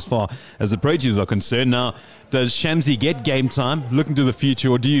 matches as far as the Proteas are concerned. Now, does Shamsi get game time, looking to the future,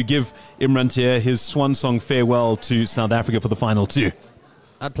 or do you give Imran Tahir his swan song farewell to South Africa for the final 2?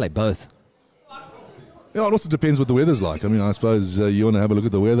 I'd play both. Yeah, it also depends what the weather's like. I mean, I suppose you want to have a look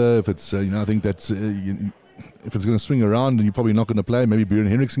at the weather. If it's, I think that's if it's going to swing around and you're probably not going to play, maybe Bjorn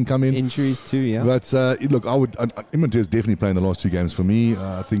Hendricks can come in. Injuries too, yeah. But look, Imran Tahir is definitely playing the last 2 games for me.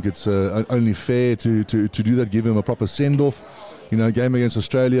 I think it's only fair to do that, give him a proper send-off. Game against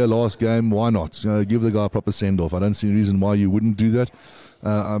Australia, last game, why not? Give the guy a proper send-off. I don't see any reason why you wouldn't do that.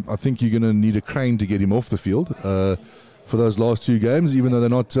 I think you're going to need a crane to get him off the field for those last 2 games, even though they're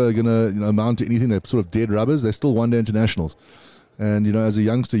not going to amount to anything. They're sort of dead rubbers. They're still one-day internationals. And, as a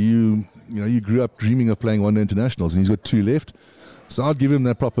youngster, you grew up dreaming of playing one-day internationals, and he's got 2 left. So I'd give him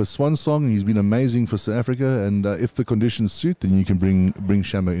that proper swan song. He's been amazing for South Africa, and if the conditions suit, then you can bring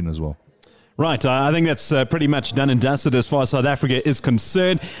Shamma in as well. Right, I think that's pretty much done and dusted as far as South Africa is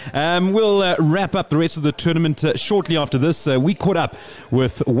concerned. We'll wrap up the rest of the tournament shortly after this. We caught up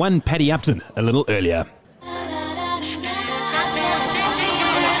with one Paddy Upton a little earlier.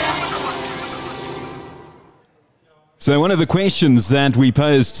 So one of the questions that we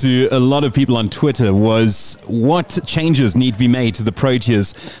posed to a lot of people on Twitter was what changes need to be made to the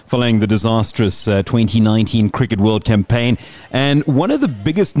Proteas following the disastrous 2019 Cricket World campaign. And one of the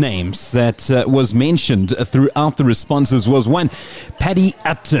biggest names that was mentioned throughout the responses was one Paddy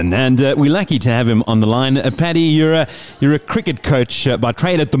Upton. And we're lucky to have him on the line. Paddy, you're a cricket coach by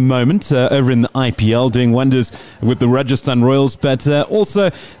trade at the moment over in the IPL, doing wonders with the Rajasthan Royals, but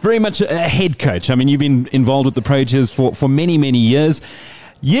also very much a head coach. I mean, you've been involved with the Proteas for many, many years.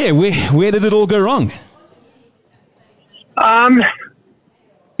 Yeah, where did it all go wrong?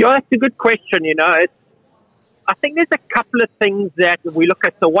 That's a good question. I think there's a couple of things that we look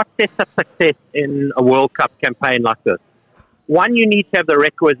at. So what sets up success in a World Cup campaign like this? One, you need to have the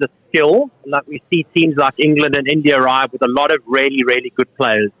requisite skill. Like we see teams like England and India arrive with a lot of really, really good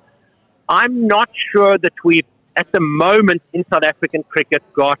players. I'm not sure that we've, at the moment in South African cricket,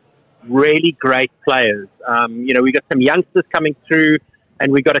 got really great players. We got some youngsters coming through,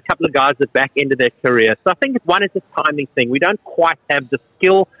 and we got a couple of guys that back ended their career. So I think one is a timing thing. We don't quite have the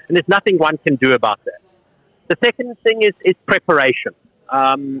skill, and there's nothing one can do about that. The second thing is preparation.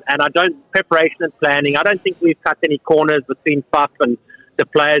 And preparation and planning. I don't think we've cut any corners between Faf and the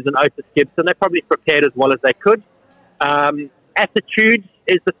players and Otis Gibson. They probably prepared as well as they could. Attitude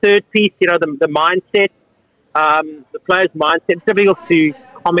is the third piece, the mindset, the player's mindset. It's difficult to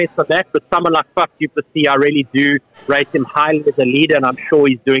comment on that, but someone like Faf du Plessis, I really do rate him highly as a leader, and I'm sure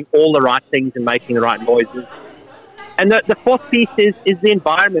he's doing all the right things and making the right noises. And the fourth piece is the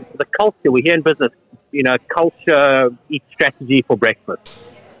environment, the culture. We're here in business. Culture eats strategy for breakfast.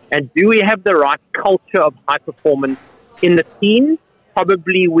 And do we have the right culture of high performance in the team?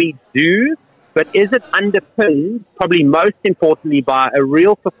 Probably we do. But is it underpinned, probably most importantly, by a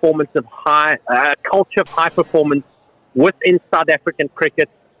real performance of culture of high performance within South African cricket,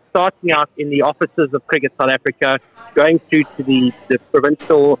 starting out in the offices of Cricket South Africa, going through to the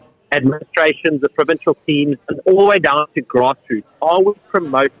provincial administrations, the provincial teams, and all the way down to grassroots? Are we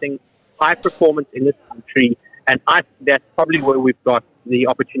promoting high performance in this country? And I think that's probably where we've got the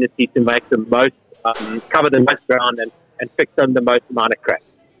opportunity to make the most, cover the most ground and fix them the most amount of cracks.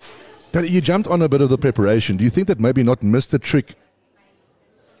 But you jumped on a bit of the preparation. Do you think that maybe not missed a trick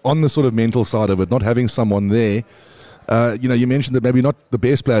on the sort of mental side of it, not having someone there? You mentioned that maybe not the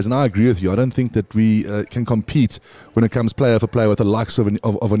best players, and I agree with you. I don't think that we can compete when it comes player for player with the likes of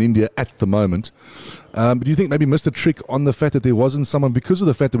an India at the moment. But do you think maybe missed a trick on the fact that there wasn't someone, because of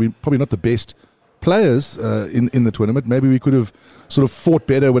the fact that we're probably not the best players in the tournament? Maybe we could have sort of fought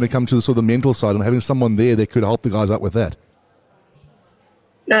better when it comes to the sort of the mental side, and having someone there that could help the guys out with that.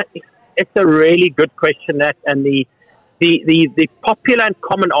 No, it's a really good question, that, and the popular and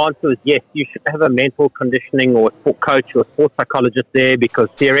common answer is yes, you should have a mental conditioning or a sport coach or a sports psychologist there, because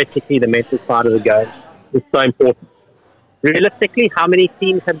theoretically the mental side of the game is so important. Realistically, how many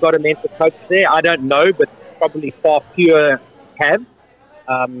teams have got a mental coach there? I don't know, but probably far fewer have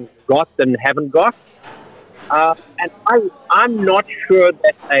got than haven't got. And I'm not sure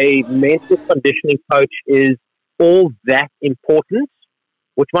that a mental conditioning coach is all that important,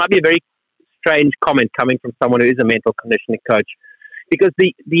 which might be a very strange comment coming from someone who is a mental conditioning coach, because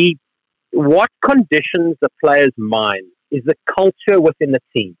what conditions the player's mind is the culture within the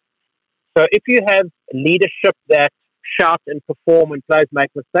team. So if you have leadership that shout and perform when players make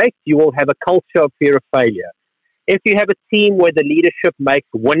mistakes, you will have a culture of fear of failure. If you have a team where the leadership makes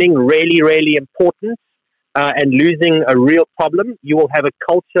winning really, really important and losing a real problem, you will have a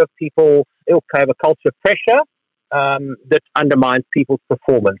culture of people, it'll have a culture of pressure that undermines people's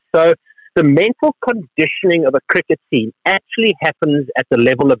performance. So the mental conditioning of a cricket team actually happens at the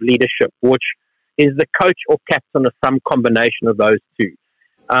level of leadership, which is the coach or captain or some combination of those two.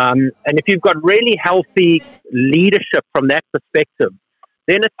 And if you've got really healthy leadership from that perspective,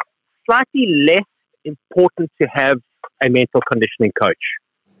 then it's slightly less important to have a mental conditioning coach.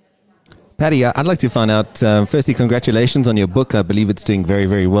 Paddy, I'd like to find out, firstly, congratulations on your book. I believe it's doing very,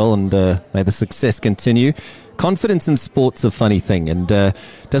 very well, and may the success continue. Confidence in sport's a funny thing, and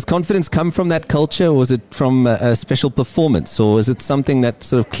does confidence come from that culture, or is it from a special performance, or is it something that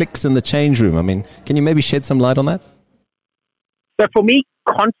sort of clicks in the change room? I mean, can you maybe shed some light on that? So for me,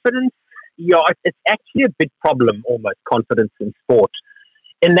 confidence, it's actually a big problem, almost, confidence in sport.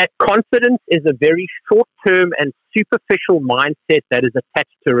 In that confidence is a very short-term and superficial mindset that is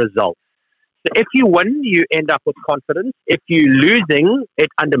attached to results. So if you win, you end up with confidence. If you're losing, it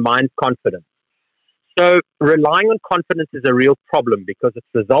undermines confidence. So relying on confidence is a real problem, because it's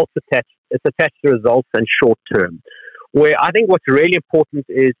attached to results and short-term. Where I think what's really important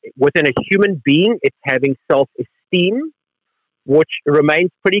is within a human being, it's having self-esteem, which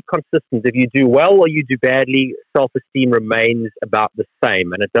remains pretty consistent. If you do well or you do badly, self-esteem remains about the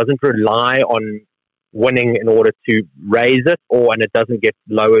same, and it doesn't rely on winning in order to raise it, and it doesn't get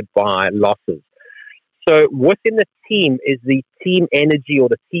lowered by losses. So within the team is the team energy or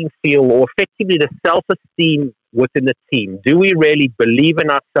the team feel, or effectively the self-esteem within the team. Do we really believe in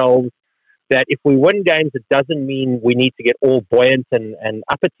ourselves that if we win games, it doesn't mean we need to get all buoyant and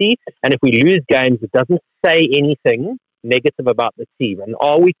uppity, and if we lose games, it doesn't say anything negative about the team? And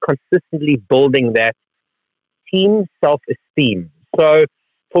are we consistently building that team self-esteem? So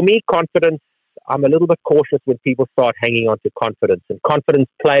for me, confidence, I'm a little bit cautious when people start hanging on to confidence. And confidence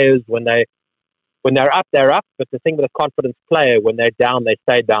players, when they're up, they're up. But the thing with a confidence player, when they're down, they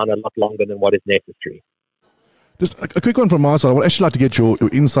stay down a lot longer than what is necessary. Just a quick one from my side. I would actually like to get your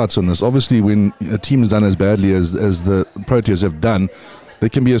insights on this. Obviously, when a team is done as badly as the Proteas have done, there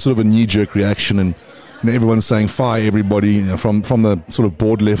can be a sort of a knee-jerk reaction, and everyone's saying fire everybody, from the sort of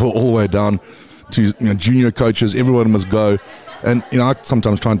board level all the way down to junior coaches. Everyone must go. And I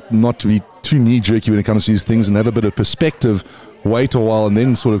sometimes try not to be too knee-jerky when it comes to these things and have a bit of perspective, wait a while, and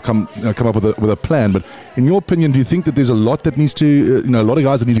then sort of come up with a plan. But in your opinion, do you think that there's a lot that needs to, a lot of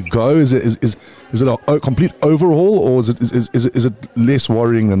guys that need to go? Is it a complete overhaul, or is it less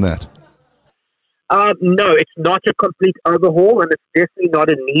worrying than that? No, it's not a complete overhaul, and it's definitely not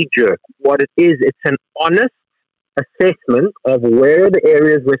a knee-jerk. What it is, it's an honest assessment of where are the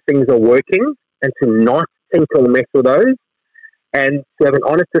areas where things are working, and to not tinker or mess with those, and to have an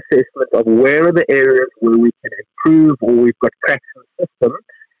honest assessment of where are the areas where we can improve or we've got cracks in the system,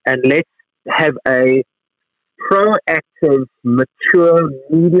 and let's have a proactive, mature,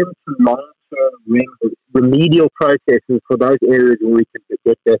 medium to long-term remedial processes for those areas where we can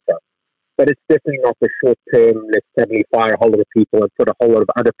get better. But it's definitely not the short-term, let's suddenly fire a whole lot of people and put a whole lot of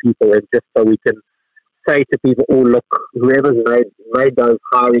other people in just so we can say to people, oh, look, whoever's made those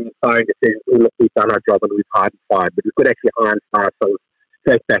hiring and firing decisions, oh, look, we've done our job and we've hired and fired. But we could actually hire and fire ourselves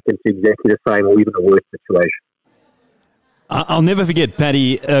straight back into exactly the same or even a worse situation. I'll never forget,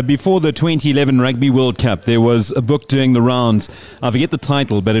 Paddy, before the 2011 Rugby World Cup, there was a book doing the rounds. I forget the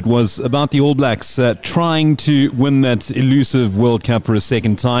title, but it was about the All Blacks trying to win that elusive World Cup for a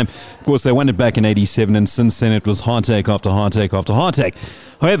second time. Of course, they won it back in 87, and since then it was heartache after heartache after heartache.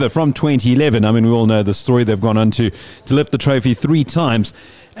 However, from 2011, we all know the story. They've gone on to lift the trophy 3 times.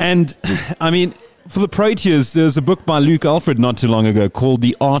 And, for the Proteas, there's a book by Luke Alfred not too long ago called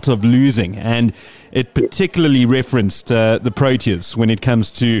The Art of Losing, and it particularly referenced the Proteas when it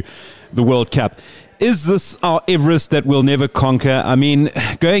comes to the World Cup. Is this our Everest that we'll never conquer?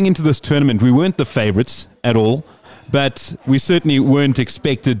 Going into this tournament, we weren't the favourites at all, but we certainly weren't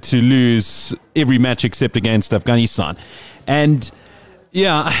expected to lose every match except against Afghanistan. And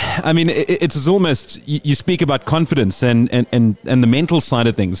yeah, it's almost, you speak about confidence and the mental side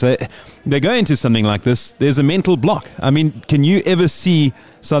of things. They go into something like this, there's a mental block. Can you ever see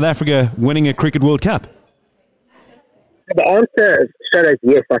South Africa winning a Cricket World Cup? The answer, Shadow, is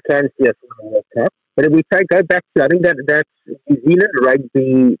yes, I can see us winning a World Cup. But if we go back to, I think that New Zealand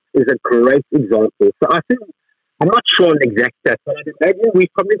rugby is a great example. So I think, I'm not sure on the exact stats, but I imagine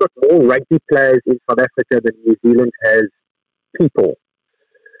we've probably got more rugby players in South Africa than New Zealand has people.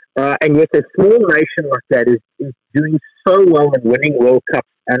 And yet a small nation like that is doing so well in winning World Cups.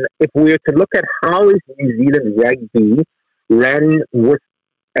 And if we were to look at how is New Zealand rugby ran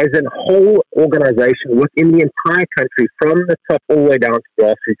as a whole organisation within the entire country, from the top all the way down to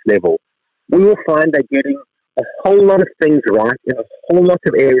grassroots level, we will find they're getting a whole lot of things right in a whole lot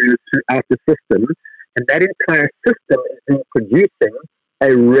of areas throughout the system. And that entire system is been producing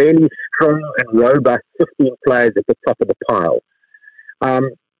a really strong and robust 15 players at the top of the pile.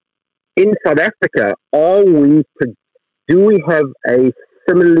 In South Africa, do we have a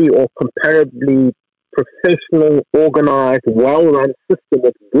similarly or comparably professional, organised, well-run system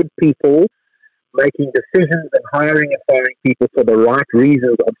of good people making decisions and hiring and firing people for the right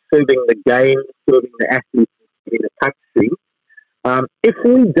reasons of serving the game, serving the athletes in the country? If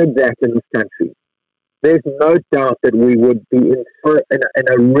we did that in this country, there's no doubt that we would be in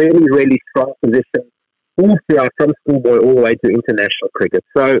a really, really strong position all throughout, from schoolboy all the way to international cricket.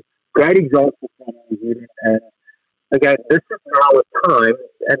 So, great example from New Zealand. And again, this is now a time,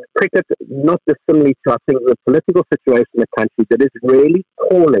 and cricket, not dissimilar to, I think, the political situation in the country, that is really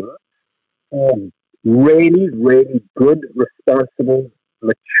calling for really, really good, responsible,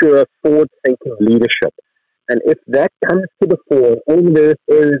 mature, forward-thinking leadership. And if that comes to the fore in all the various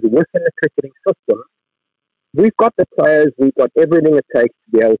areas within the cricketing system, we've got the players, we've got everything it takes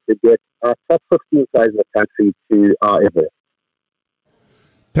to be able to get our top 15 players in the country to our Everest.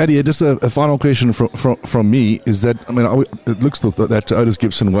 Paddy, just a final question from me is that, it looks that Otis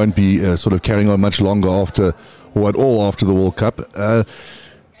Gibson won't be sort of carrying on much longer after, or at all after the World Cup.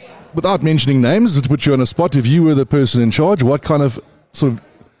 Without mentioning names, to put you on a spot, if you were the person in charge, what kind of sort of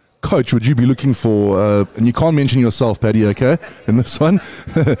coach would you be looking for? And you can't mention yourself, Paddy, okay, in this one.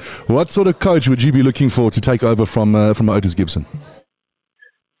 What sort of coach would you be looking for to take over from Otis Gibson?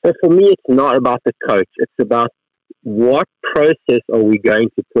 So for me, it's not about the coach. It's about what process are we going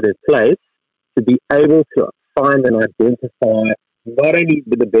to put in place to be able to find and identify not only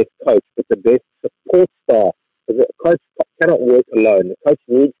the best coach, but the best support staff. Because a coach cannot work alone. The coach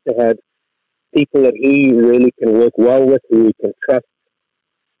needs to have people that he really can work well with, who he can trust.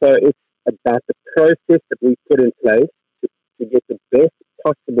 So it's about the process that we put in place to get the best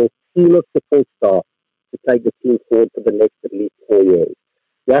possible team of support staff to take the team forward for the next at least 4 years.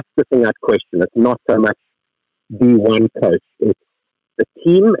 That's the thing I'd question. It's not so much the one coach. It's the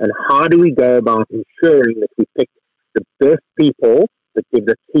team, and how do we go about ensuring that we pick the best people that give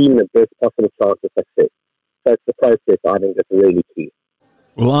the team the best possible chance of success. So it's the process, I think, is really key.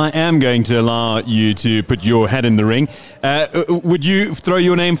 Well, I am going to allow you to put your hat in the ring. Would you throw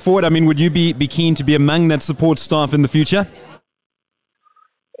your name forward? I mean, would you be keen to be among that support staff in the future?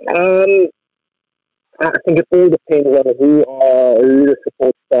 I think it all depends on who the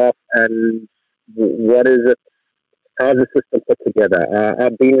support staff and what is it, how's the system put together.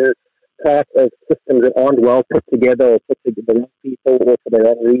 I've been part of systems that aren't well put together or put together by the wrong people or for the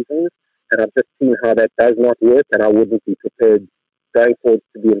wrong reasons, and I've just seen how that does not work, and I wouldn't be prepared going forward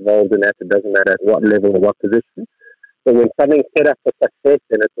to be involved in that. It doesn't matter at what level or what position. So when something's set up for success,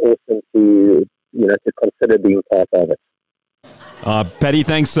 then it's awesome to consider being part of it. Paddy,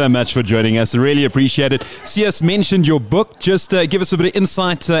 thanks so much for joining us. I really appreciate it. CS mentioned your book. Just give us a bit of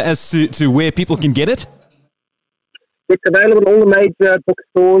insight as to where people can get it. It's available in all the major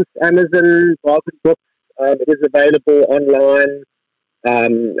bookstores, Amazon, Bargain Books. It is available online.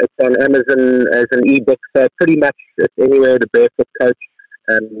 It's on Amazon as an ebook, so pretty much it's anywhere, The Barefoot Coach.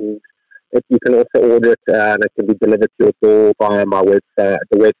 And you can also order it, and it can be delivered to your door via my website,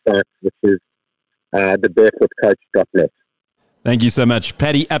 the website, which is thebarefootcoach.net. Thank you so much,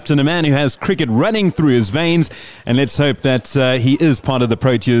 Paddy Upton, a man who has cricket running through his veins, and let's hope that he is part of the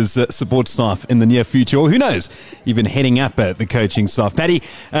Proteas support staff in the near future, or who knows, even heading up the coaching staff. Paddy,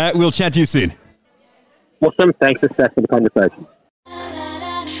 we'll chat to you soon. Awesome. Thanks for the conversation.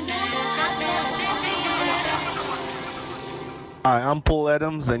 Hi, I'm Paul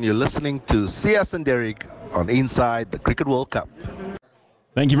Adams, and you're listening to CS and Derek on Inside the Cricket World Cup.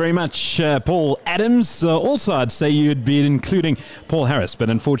 Thank you very much, Paul Adams. Also, I'd say you'd be including Paul Harris, but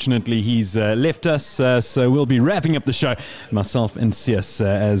unfortunately he's left us, so we'll be wrapping up the show, myself and CS,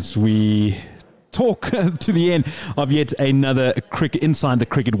 as we talk to the end of yet another Inside the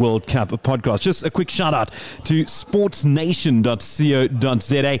Cricket World Cup podcast. Just a quick shout out to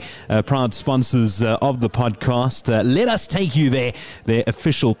sportsnation.co.za, proud sponsors of the podcast. Let us take you there, their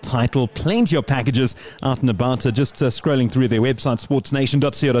official title. Plenty of packages out and about. Just scrolling through their website,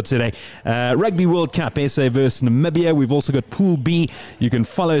 sportsnation.co.za. Rugby World Cup, SA versus Namibia. We've also got Pool B. You can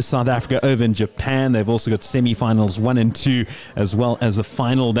follow South Africa over in Japan. They've also got semi-finals 1 and 2, as well as a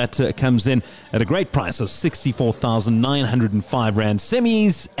final that comes in at a great price of 64,905 Rand.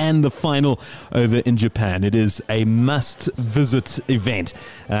 Semis and the final over in Japan. It is a must-visit event.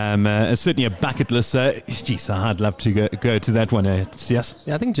 Certainly a bucket list. Geez, I'd love to go to that one. Yes?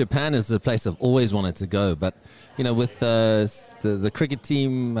 Yeah, I think Japan is the place I've always wanted to go, but with the cricket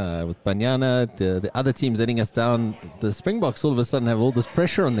team, with Banyana, the other teams letting us down, the Springboks all of a sudden have all this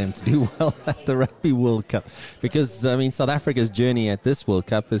pressure on them to do well at the Rugby World Cup. Because, South Africa's journey at this World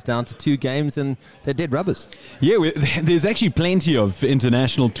Cup is down to 2 games and they're dead rubbers. Yeah, there's actually plenty of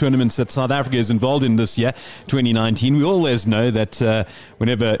international tournaments that South Africa is involved in this year, 2019. We always know that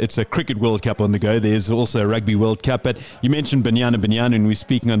whenever it's a Cricket World Cup on the go, there's also a Rugby World Cup. But you mentioned Banyana, and we're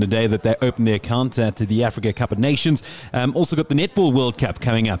speaking on the day that they opened their account at the Africa Cup of Nations. Also got the Netball World Cup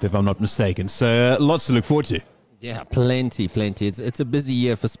coming up, if I'm not mistaken. So lots to look forward to. Yeah, plenty. It's a busy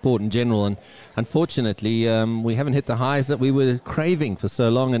year for sport in general, and unfortunately, we haven't hit the highs that we were craving for so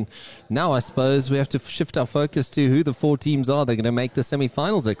long. And now I suppose we have to shift our focus to who the 4 teams are. They're going to make the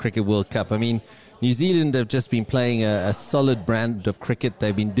semi-finals at Cricket World Cup. I mean, New Zealand have just been playing a solid brand of cricket.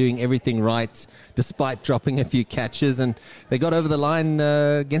 They've been doing everything right, despite dropping a few catches, and they got over the line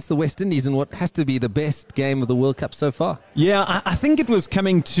against the West Indies in what has to be the best game of the World Cup so far. Yeah, I think it was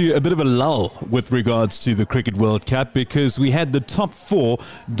coming to a bit of a lull with regards to the Cricket World Cup, because we had the top 4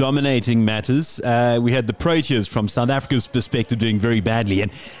 dominating matters. We had the Proteas from South Africa's perspective doing very badly,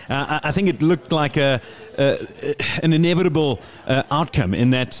 and I think it looked like an inevitable outcome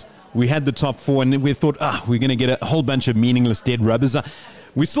in that we had the top 4 and we thought, we're going to get a whole bunch of meaningless dead rubbers.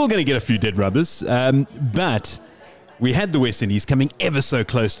 We're still going to get a few dead rubbers, but we had the West Indies coming ever so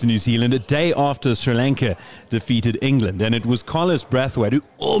close to New Zealand a day after Sri Lanka defeated England, and it was Carlos Brathwaite who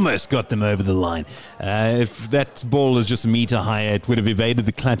almost got them over the line. If that ball was just a metre higher, it would have evaded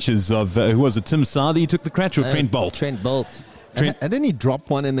the clutches of, who was it, Tim Southee took the crutch, or Trent Bolt? Trent Bolt. And didn't he drop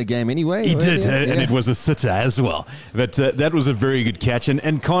one in the game anyway? He did, and it was a sitter as well. But that was a very good catch.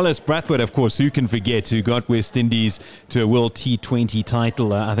 And Carlos Brathwaite, of course, who can forget, who got West Indies to a World T20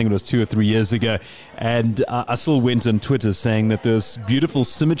 title, I think it was 2 or 3 years ago. And I still went on Twitter saying that there's beautiful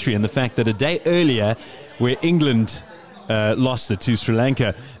symmetry in the fact that a day earlier, where England lost it to Sri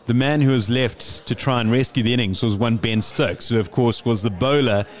Lanka, the man who was left to try and rescue the innings was one Ben Stokes, who of course was the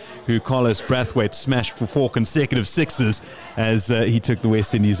bowler who Carlos Brathwaite smashed for 4 consecutive sixes as he took the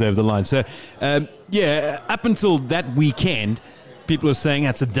West Indies over the line. So up until that weekend, people are saying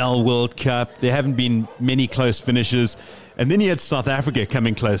that's a dull World Cup. There haven't been many close finishes. And then you had South Africa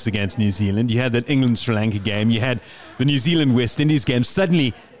coming close against New Zealand. You had that England-Sri Lanka game. You had the New Zealand-West Indies game.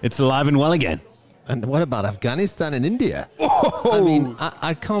 Suddenly, it's alive and well again. And what about Afghanistan and India? I mean,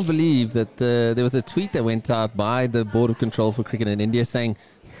 I can't believe that there was a tweet that went out by the Board of Control for Cricket in India saying,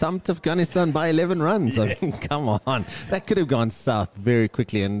 thumped Afghanistan by 11 runs. I mean, come on. That could have gone south very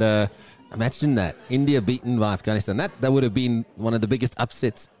quickly. And imagine that. India beaten by Afghanistan. That would have been one of the biggest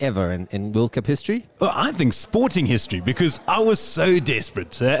upsets ever in World Cup history. Well, I think sporting history, because I was so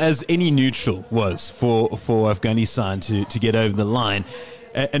desperate, as any neutral was, for Afghanistan to get over the line.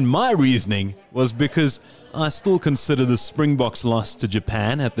 And my reasoning was because I still consider the Springboks loss to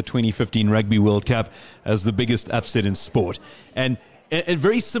Japan at the 2015 Rugby World Cup as the biggest upset in sport. And in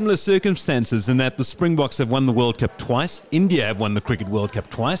very similar circumstances in that the Springboks have won the World Cup twice. India have won the Cricket World Cup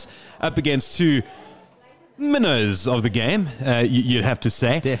twice, up against two minnows of the game, you'd have to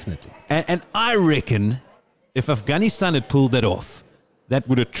say. Definitely. And I reckon if Afghanistan had pulled that off, that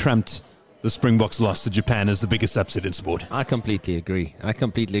would have trumped the Springboks loss to Japan as the biggest upset in sport. I completely agree.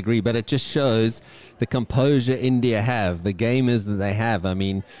 But it just shows the composure India have, the gamers that they have. I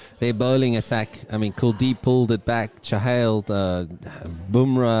mean, their bowling attack, I mean, Kuldeep pulled it back, Chahal,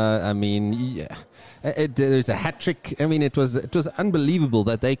 Bumrah, I mean, yeah. There's a hat trick. I mean, it was unbelievable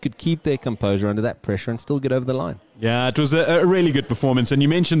that they could keep their composure under that pressure and still get over the line. Yeah, it was a really good performance. And you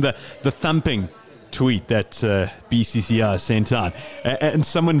mentioned the thumping tweet that BCCI sent out, and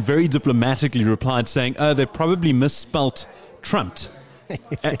someone very diplomatically replied saying, "Oh, they probably misspelt trumped."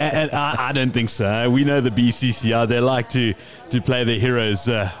 And I don't think so. We know the BCCI; they like to play their heroes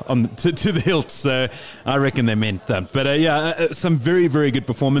to the hilt. So I reckon they meant thumped. But some very, very good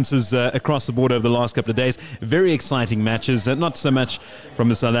performances across the board over the last couple of days. Very exciting matches. Not so much from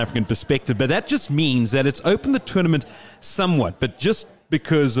the South African perspective, but that just means that it's opened the tournament somewhat. But just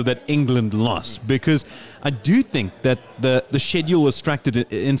because of that England loss, because I do think that the schedule was structured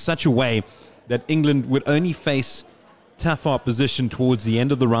in such a way that England would only face tough opposition towards the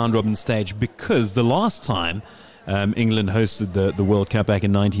end of the round-robin stage, because the last time England hosted the World Cup back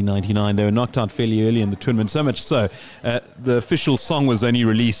in 1999, they were knocked out fairly early in the tournament, so much so the official song was only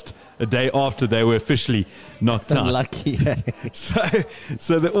released a day after they were officially knocked out. Unlucky.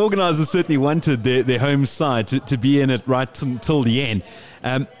 So the organisers certainly wanted their home side to be in it right until the end.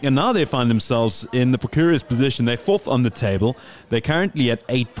 And now they find themselves in the precarious position. They're fourth on the table. They're currently at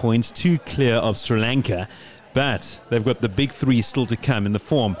 8 points, 2 clear of Sri Lanka. But they've got the big three still to come in the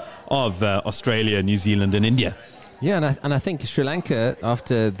form of Australia, New Zealand and India. Yeah, and I think Sri Lanka,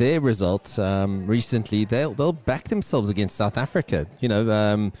 after their results recently, they'll back themselves against South Africa. You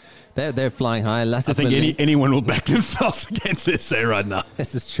know, they're flying high. I think anyone will back themselves against SA right now.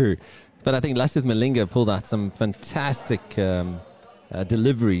 This is true. But I think Lasith Malinga pulled out some fantastic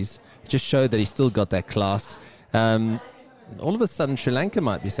deliveries. Just showed that he still got that class. All of a sudden, Sri Lanka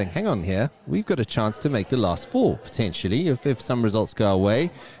might be saying, hang on here, we've got a chance to make the last four, potentially, if some results go away.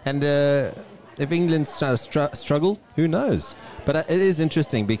 And if England struggle, who knows? But it is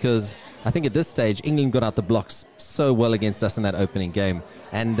interesting because I think at this stage, England got out the blocks so well against us in that opening game.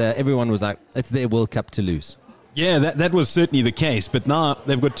 And everyone was like, it's their World Cup to lose. Yeah, that was certainly the case. But now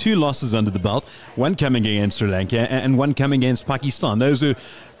they've got 2 losses under the belt, one coming against Sri Lanka and one coming against Pakistan. Those have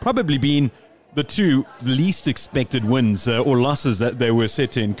probably been the 2 least expected wins or losses that they were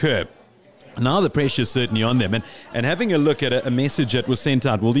set to incur. Now the pressure is certainly on them. And having a look at a message that was sent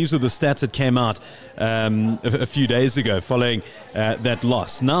out, well, these are the stats that came out a few days ago following that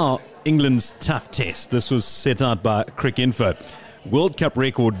loss. Now, England's tough test. This was set out by Cricinfo. World Cup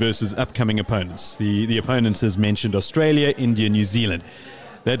record versus upcoming opponents. The opponents, as mentioned, Australia, India, New Zealand.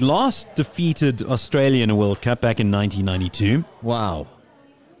 They'd last defeated Australia in a World Cup back in 1992. Wow.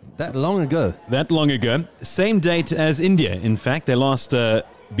 That long ago. Same date as India, in fact. They last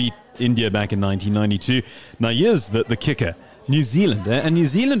beat India back in 1992. Now, here's the kicker. New Zealand. And New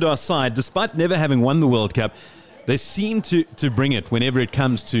Zealand are a side, despite never having won the World Cup, they seem to bring it whenever it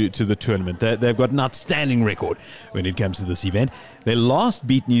comes to the tournament. They've got an outstanding record when it comes to this event. They last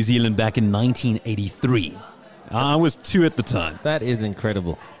beat New Zealand back in 1983. I was 2 at the time. That is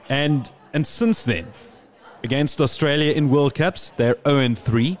incredible. And since then, against Australia in World Cups, they're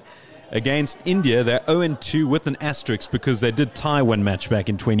 0-3. Against India, they're 0-2 with an asterisk because they did tie one match back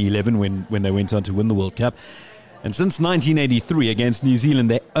in 2011 when they went on to win the World Cup. And since 1983 against New Zealand,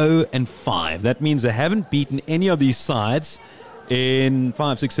 they're 0-5. That means they haven't beaten any of these sides in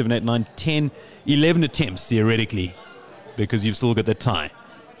 5, 6, 7, 8, 9, 10, 11 attempts, theoretically, because you've still got the tie.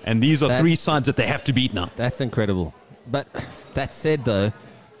 And these are 3 sides that they have to beat now. That's incredible. But that said, though,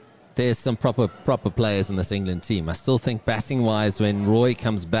 there's some proper players in this England team. I still think batting-wise, when Roy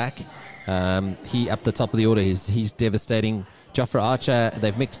comes back, he up the top of the order, he's devastating. Jofra Archer,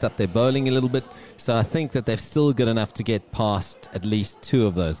 they've mixed up their bowling a little bit, so I think that they're still good enough to get past at least two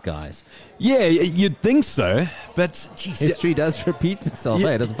of those guys. Yeah, you'd think so, but geez, history does repeat itself.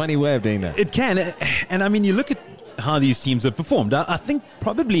 Yeah, It's a funny way of doing that. It can, and I mean, you look at how these teams have performed. I think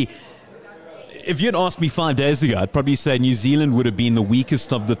probably, if you'd asked me 5 days ago, I'd probably say New Zealand would have been the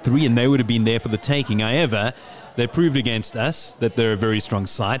weakest of the three, and they would have been there for the taking. However, they proved against us that they're a very strong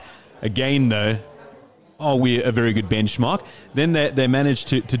side. Again, though, are we a very good benchmark? Then they managed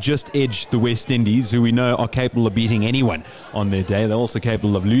to just edge the West Indies, who we know are capable of beating anyone on their day. They're also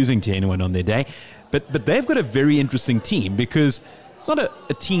capable of losing to anyone on their day. But they've got a very interesting team, because it's not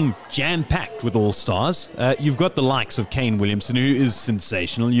a team jam-packed with all-stars. You've got the likes of Kane Williamson, who is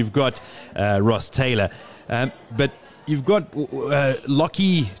sensational. You've got Ross Taylor. But you've got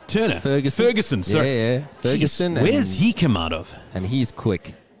Lockie Turner. Ferguson, sorry. Yeah. Ferguson. Jeez, where's he come out of? And he's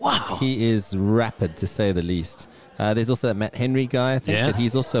quick. Wow. He is rapid, to say the least. There's also that Matt Henry guy, I think, that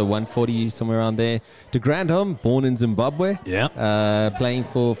he's also 140, somewhere around there. De Grandhomme, born in Zimbabwe, playing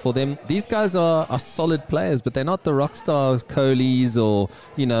for them. These guys are solid players, but they're not the rock stars, Kohlis, or,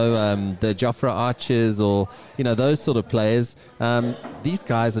 the Jofra Archers, or, those sort of players. These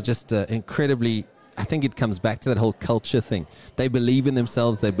guys are just incredibly, I think it comes back to that whole culture thing. They believe in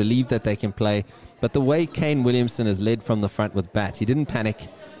themselves, they believe that they can play. But the way Kane Williamson has led from the front with bat, he didn't panic.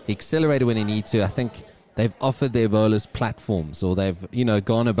 He accelerated when he needed to. I think they've offered their bowlers platforms, or they've,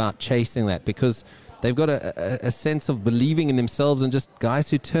 gone about chasing that, because they've got a sense of believing in themselves, and just guys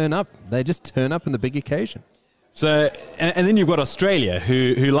who turn up. They just turn up in the big occasion. So, and then you've got Australia,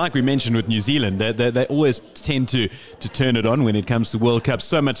 who like we mentioned with New Zealand, they always tend to turn it on when it comes to World Cup,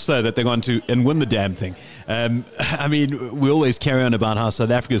 so much so that they're going to and win the damn thing. I mean, we always carry on about how South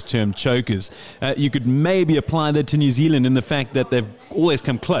Africa's termed chokers. You could maybe apply that to New Zealand in the fact that they've always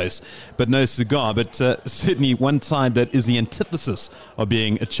come close, but no cigar. But certainly one side that is the antithesis of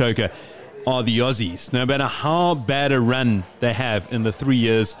being a choker are the Aussies. No matter how bad a run they have in the 3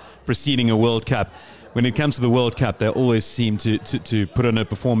 years preceding a World Cup, when it comes to the World Cup, they always seem to put on a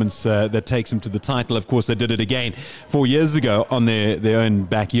performance that takes them to the title. Of course, they did it again 4 years ago on their own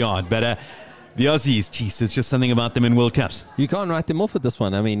backyard. But the Aussies, geez, there's just something about them in World Cups. You can't write them off with this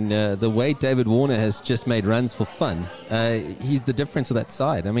one. I mean, the way David Warner has just made runs for fun, he's the difference of that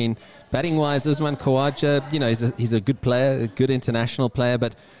side. I mean, batting-wise, Usman Khawaja, he's a good player, a good international player,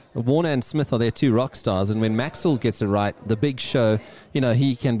 but Warner and Smith are their two rock stars, and when Maxwell gets it right, the big show,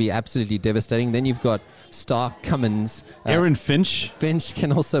 he can be absolutely devastating. Then you've got Stark, Cummins, Aaron Finch. Finch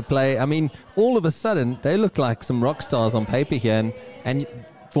can also play. I mean, all of a sudden, they look like some rock stars on paper here, and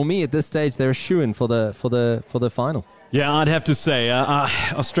for me at this stage, they're a shoo-in for the final. Yeah, I'd have to say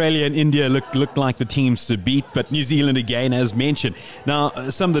Australia and India look like the teams to beat, but New Zealand again, as mentioned. Now,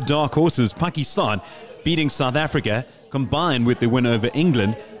 some of the dark horses, Pakistan beating South Africa, combined with the win over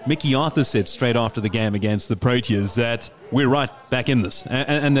England. Mickey Arthur said straight after the game against the Proteas that we're right back in this,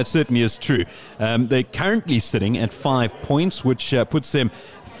 and that certainly is true. They're currently sitting at 5 points, which puts them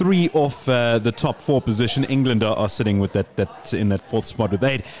 3 off the top 4 position. England are sitting with that in that 4th spot with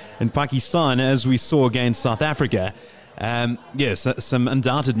 8. And Pakistan, as we saw against South Africa, yes, some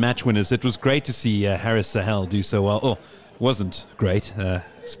undoubted match winners. It was great to see Haris Sahel do so well. Oh, wasn't great,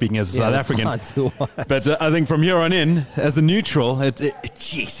 speaking as a South African. But I think from here on in, as a neutral,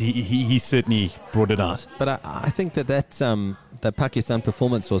 he certainly brought it out. But I think that Pakistan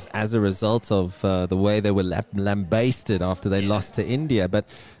performance was as a result of the way they were lambasted after they lost to India. But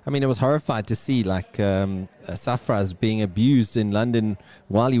I mean, it was horrified to see Safraz being abused in London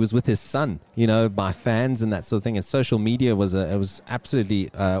while he was with his son, by fans and that sort of thing. And social media was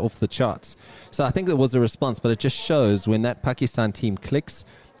absolutely off the charts. So I think there was a response, but it just shows when that Pakistan team clicks,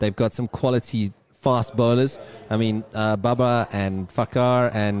 they've got some quality fast bowlers. I mean, Baba and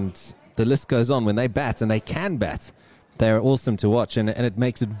Fakhar, and the list goes on. When they bat, and they can bat, they're awesome to watch, and it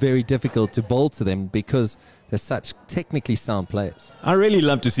makes it very difficult to bowl to them because they're such technically sound players. I really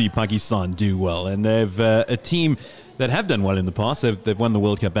love to see Pakistan do well, and they've a team that have done well in the past. They've won the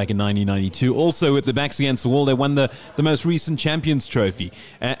World Cup back in 1992. Also, with the backs against the wall, they won the most recent Champions Trophy.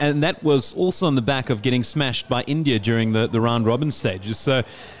 And that was also on the back of getting smashed by India during the round-robin stages. So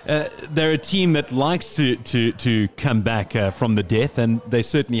they're a team that likes to come back from the death, and they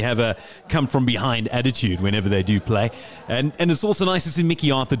certainly have a come-from-behind attitude whenever they do play. And it's also nice to see Mickey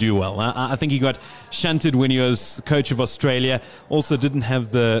Arthur do well. I think he got shunted when he was coach of Australia. Also didn't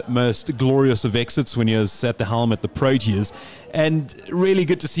have the most glorious of exits when he was at the helm at the Proteas. And really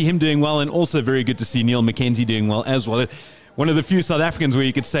good to see him doing well, and also very good to see Neil McKenzie doing well as well. one of the few South Africans where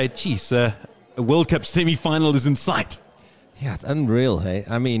you could say, geez, a World Cup semi-final is in sight. Yeah, it's unreal, hey?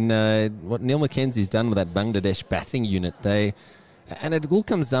 I mean, what Neil Mackenzie's done with that Bangladesh batting unit, and it all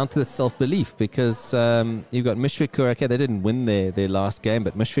comes down to the self-belief, because you've got Mushfiqur. Okay, they didn't win their last game,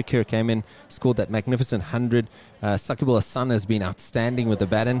 but Mushfiqur came in, scored that magnificent 100. Sakibul Hassan has been outstanding with the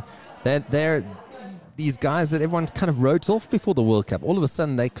bat, and they're these guys that everyone kind of wrote off before the World Cup. All of a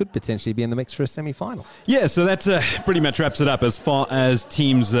sudden, they could potentially be in the mix for a semi-final. Yeah, so that pretty much wraps it up as far as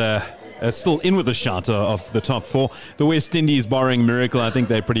teams still in with a shot of the top four. The West Indies, barring miracle, I think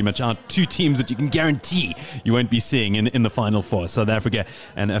they pretty much are two teams that you can guarantee you won't be seeing in the final four, South Africa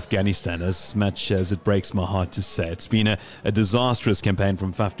and Afghanistan, as much as it breaks my heart to say. It's been a disastrous campaign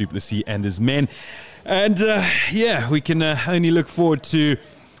from Faf du Plessis and his men. And we can only look forward to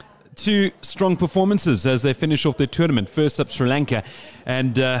two strong performances as they finish off their tournament. First up, Sri Lanka,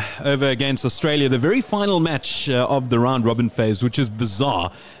 and over against Australia, the very final match of the round-robin phase, which is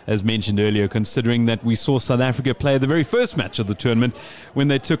bizarre, as mentioned earlier, considering that we saw South Africa play the very first match of the tournament when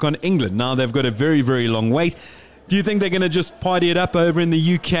they took on England. Now they've got a very, very long wait. Do you think they're going to just party it up over in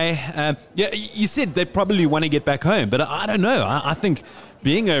the UK? You said they probably want to get back home, but I don't know. I think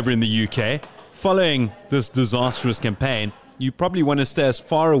being over in the UK, following this disastrous campaign, you probably want to stay as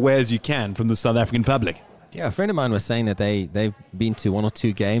far away as you can from the South African public. Yeah, a friend of mine was saying that they've been to one or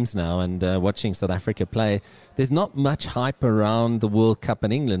two games now, and watching South Africa play, there's not much hype around the World Cup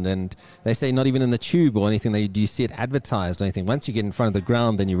in England, and they say not even in the tube or anything do you see it advertised or anything. Once you get in front of the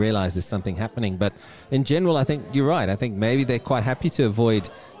ground, then you realize there's something happening. But in general, I think you're right. I think maybe they're quite happy to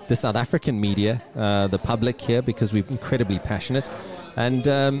avoid the South African media, the public here, because we're incredibly passionate.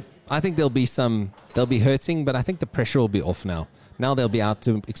 And I think they'll be hurting, but I think the pressure will be off now. Now they'll be out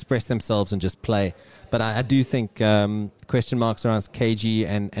to express themselves and just play. But I do think question marks around KG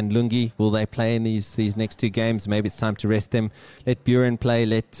and Lungi. Will they play in these next two games? Maybe it's time to rest them. Let Buren play.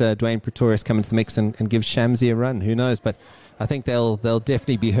 Let Dwayne Pretorius come into the mix and give Shamsi a run. Who knows? But I think they'll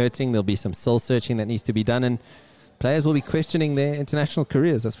definitely be hurting. There'll be some soul searching that needs to be done, and players will be questioning their international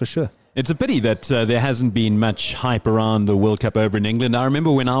careers. That's for sure. It's a pity that there hasn't been much hype around the World Cup over in England. I remember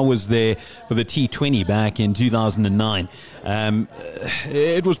when I was there for the T20 back in 2009.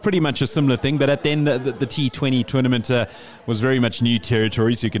 It was pretty much a similar thing, but then the T20 tournament was very much new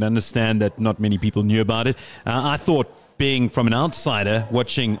territory, so you can understand that not many people knew about it. I thought, being from an outsider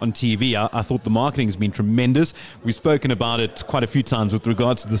watching on TV, I thought the marketing has been tremendous. We've spoken about it quite a few times with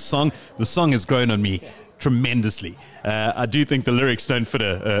regards to the song. The song has grown on me tremendously. I do think the lyrics don't fit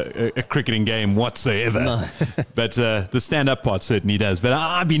a cricketing game whatsoever, no. But the stand-up part certainly does. But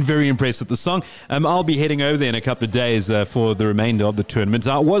I've been very impressed with the song. I'll be heading over there in a couple of days for the remainder of the tournament.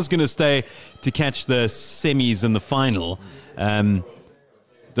 I was going to stay to catch the semis and the final. Don't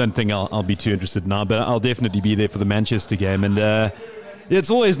think I'll be too interested now, but I'll definitely be there for the Manchester game. And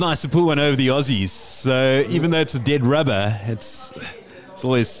it's always nice to pull one over the Aussies. So even though it's a dead rubber, it's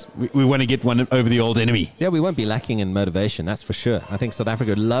always, we want to get one over the old enemy. Yeah, we won't be lacking in motivation, that's for sure. I think South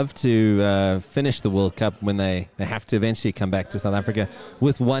Africa would love to finish the World Cup when they have to eventually come back to South Africa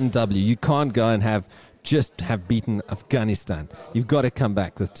with one W. You can't go and have beaten Afghanistan. You've got to come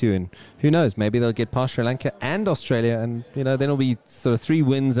back with two, and who knows, maybe they'll get past Sri Lanka and Australia, and then it'll be sort of 3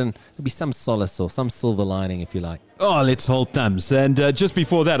 wins, and there'll be some solace or some silver lining, if you like. Oh, let's hold thumbs. And just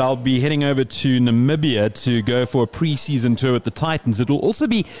before that, I'll be heading over to Namibia to go for a pre-season tour with the Titans. It will also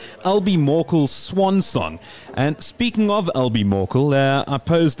be Albie Morkel's swan song. And speaking of Albie Morkel, I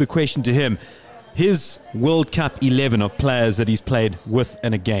posed the question to him, his World Cup 11 of players that he's played with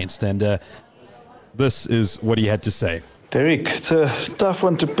and against, and this is what he had to say. Derek, it's a tough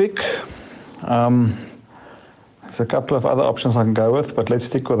one to pick. There's a couple of other options I can go with, but let's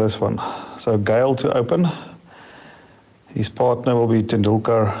stick with this one. So Gale to open. His partner will be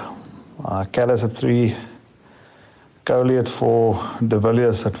Tendulkar. Callis at 3. Kohli at 4. De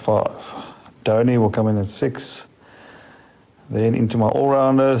Villiers at 5. Dhoni will come in at 6. Then into my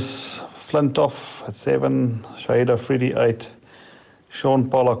all-rounders. Flintoff at 7. Shahid Afridi 8. Sean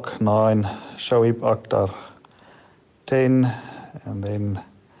Pollock 9, Shoaib Akhtar 10, and then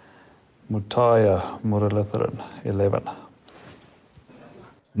Mutaya Muralitharan 11.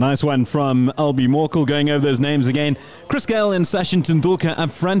 Nice one from Albie Morkel. Going over those names again. Chris Gayle and Sachin Tendulkar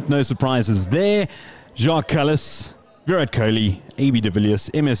up front. No surprises there. Jacques Kallis, Virat Kohli, AB de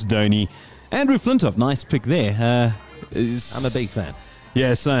Villiers, MS Dhoni, Andrew Flintoff. Nice pick there. I'm a big fan.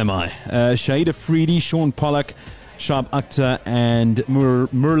 Yeah, so am I. Shahid Afridi, Sean Pollock, Shoaib Akhtar, and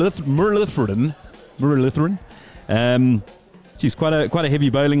Muralitharan. She's quite a heavy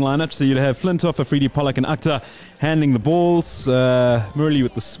bowling lineup. So you'd have Flintoff, Afridi, Pollock, and Akhtar handling the balls. Murali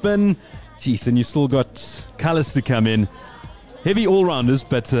with the spin. Jeez, and you've still got Kallis to come in. Heavy all-rounders,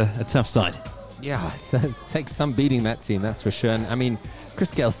 but a tough side. Yeah, it takes some beating, that team, that's for sure. And I mean,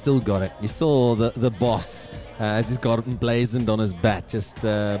 Chris Gayle still got it. You saw the boss as he's got emblazoned on his bat, just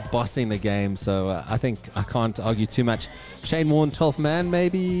bossing the game. So I think I can't argue too much. Shane Warne, 12th man,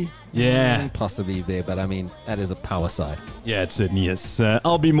 maybe? Yeah. Possibly there, but I mean, that is a power side. Yeah, it certainly is.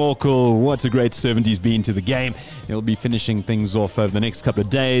 Albie Morkel, what a great servant he's been to the game. He'll be finishing things off over the next couple of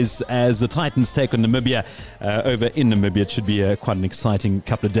days as the Titans take on Namibia over in Namibia. It should be quite an exciting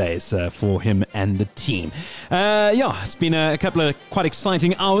couple of days for him and the team. Yeah, it's been a couple of quite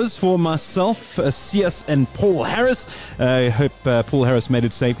exciting hours for myself, Sias and Paul Harris. I hope Paul Harris made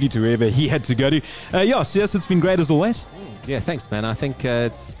it safely to wherever he had to go to. Yeah, Sias, it's been great as always. Yeah, thanks, man. I think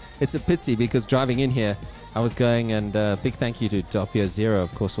it's a pity because driving in here, I was going, and big thank you to Doppio Zero,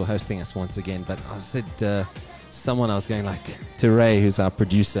 of course, for hosting us once again. But I said I was going like to Ray, who's our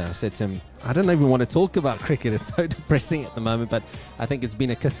producer. I said to him, I don't even want to talk about cricket. It's so depressing at the moment, but I think it's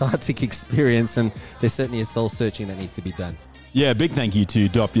been a cathartic experience, and there's certainly a soul searching that needs to be done. Yeah, big thank you to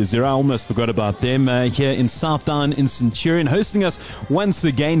Doppio Zero. I almost forgot about them here in Southdown in Centurion, hosting us once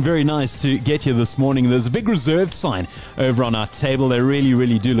again. Very nice to get here this morning. There's a big reserved sign over on our table. They really,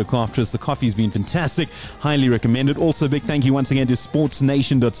 really do look after us. The coffee's been fantastic. Highly recommended. Also, big thank you once again to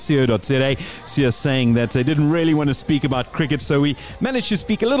sportsnation.co.za. See us saying that they didn't really want to speak about cricket, so we managed to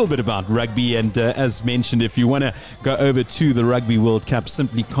speak a little bit about rugby. And as mentioned, if you want to go over to the Rugby World Cup,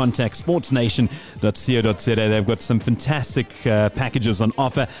 simply contact sportsnation.co.za. They've got some fantastic packages on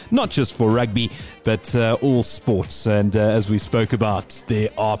offer, not just for rugby, but all sports. And as we spoke about, there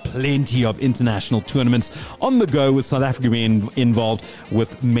are plenty of international tournaments on the go, with South Africa being involved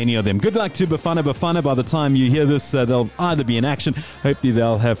with many of them. Good luck to Bafana Bafana. By the time you hear this, they'll either be in action. Hopefully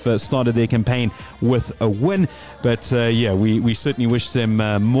they'll have started their campaign with a win. But yeah, we certainly wish them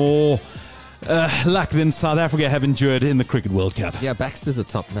more luck than South Africa have endured in the Cricket World Cup. Yeah, Baxter's a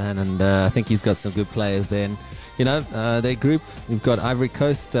top man, and I think he's got some good players there. And you know, their group, we've got Ivory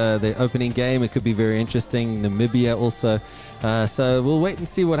Coast, their opening game, it could be very interesting. Namibia also. So we'll wait and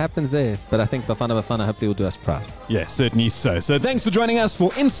see what happens there. But I think Bafana Bafana hopefully will do us proud. Yeah, certainly so. So thanks for joining us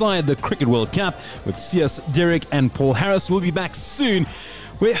for Inside the Cricket World Cup with Sias, Derek and Paul Harris. We'll be back soon,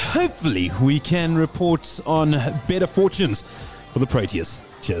 where hopefully we can report on better fortunes for the Proteas.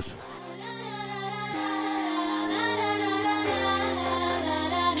 Cheers.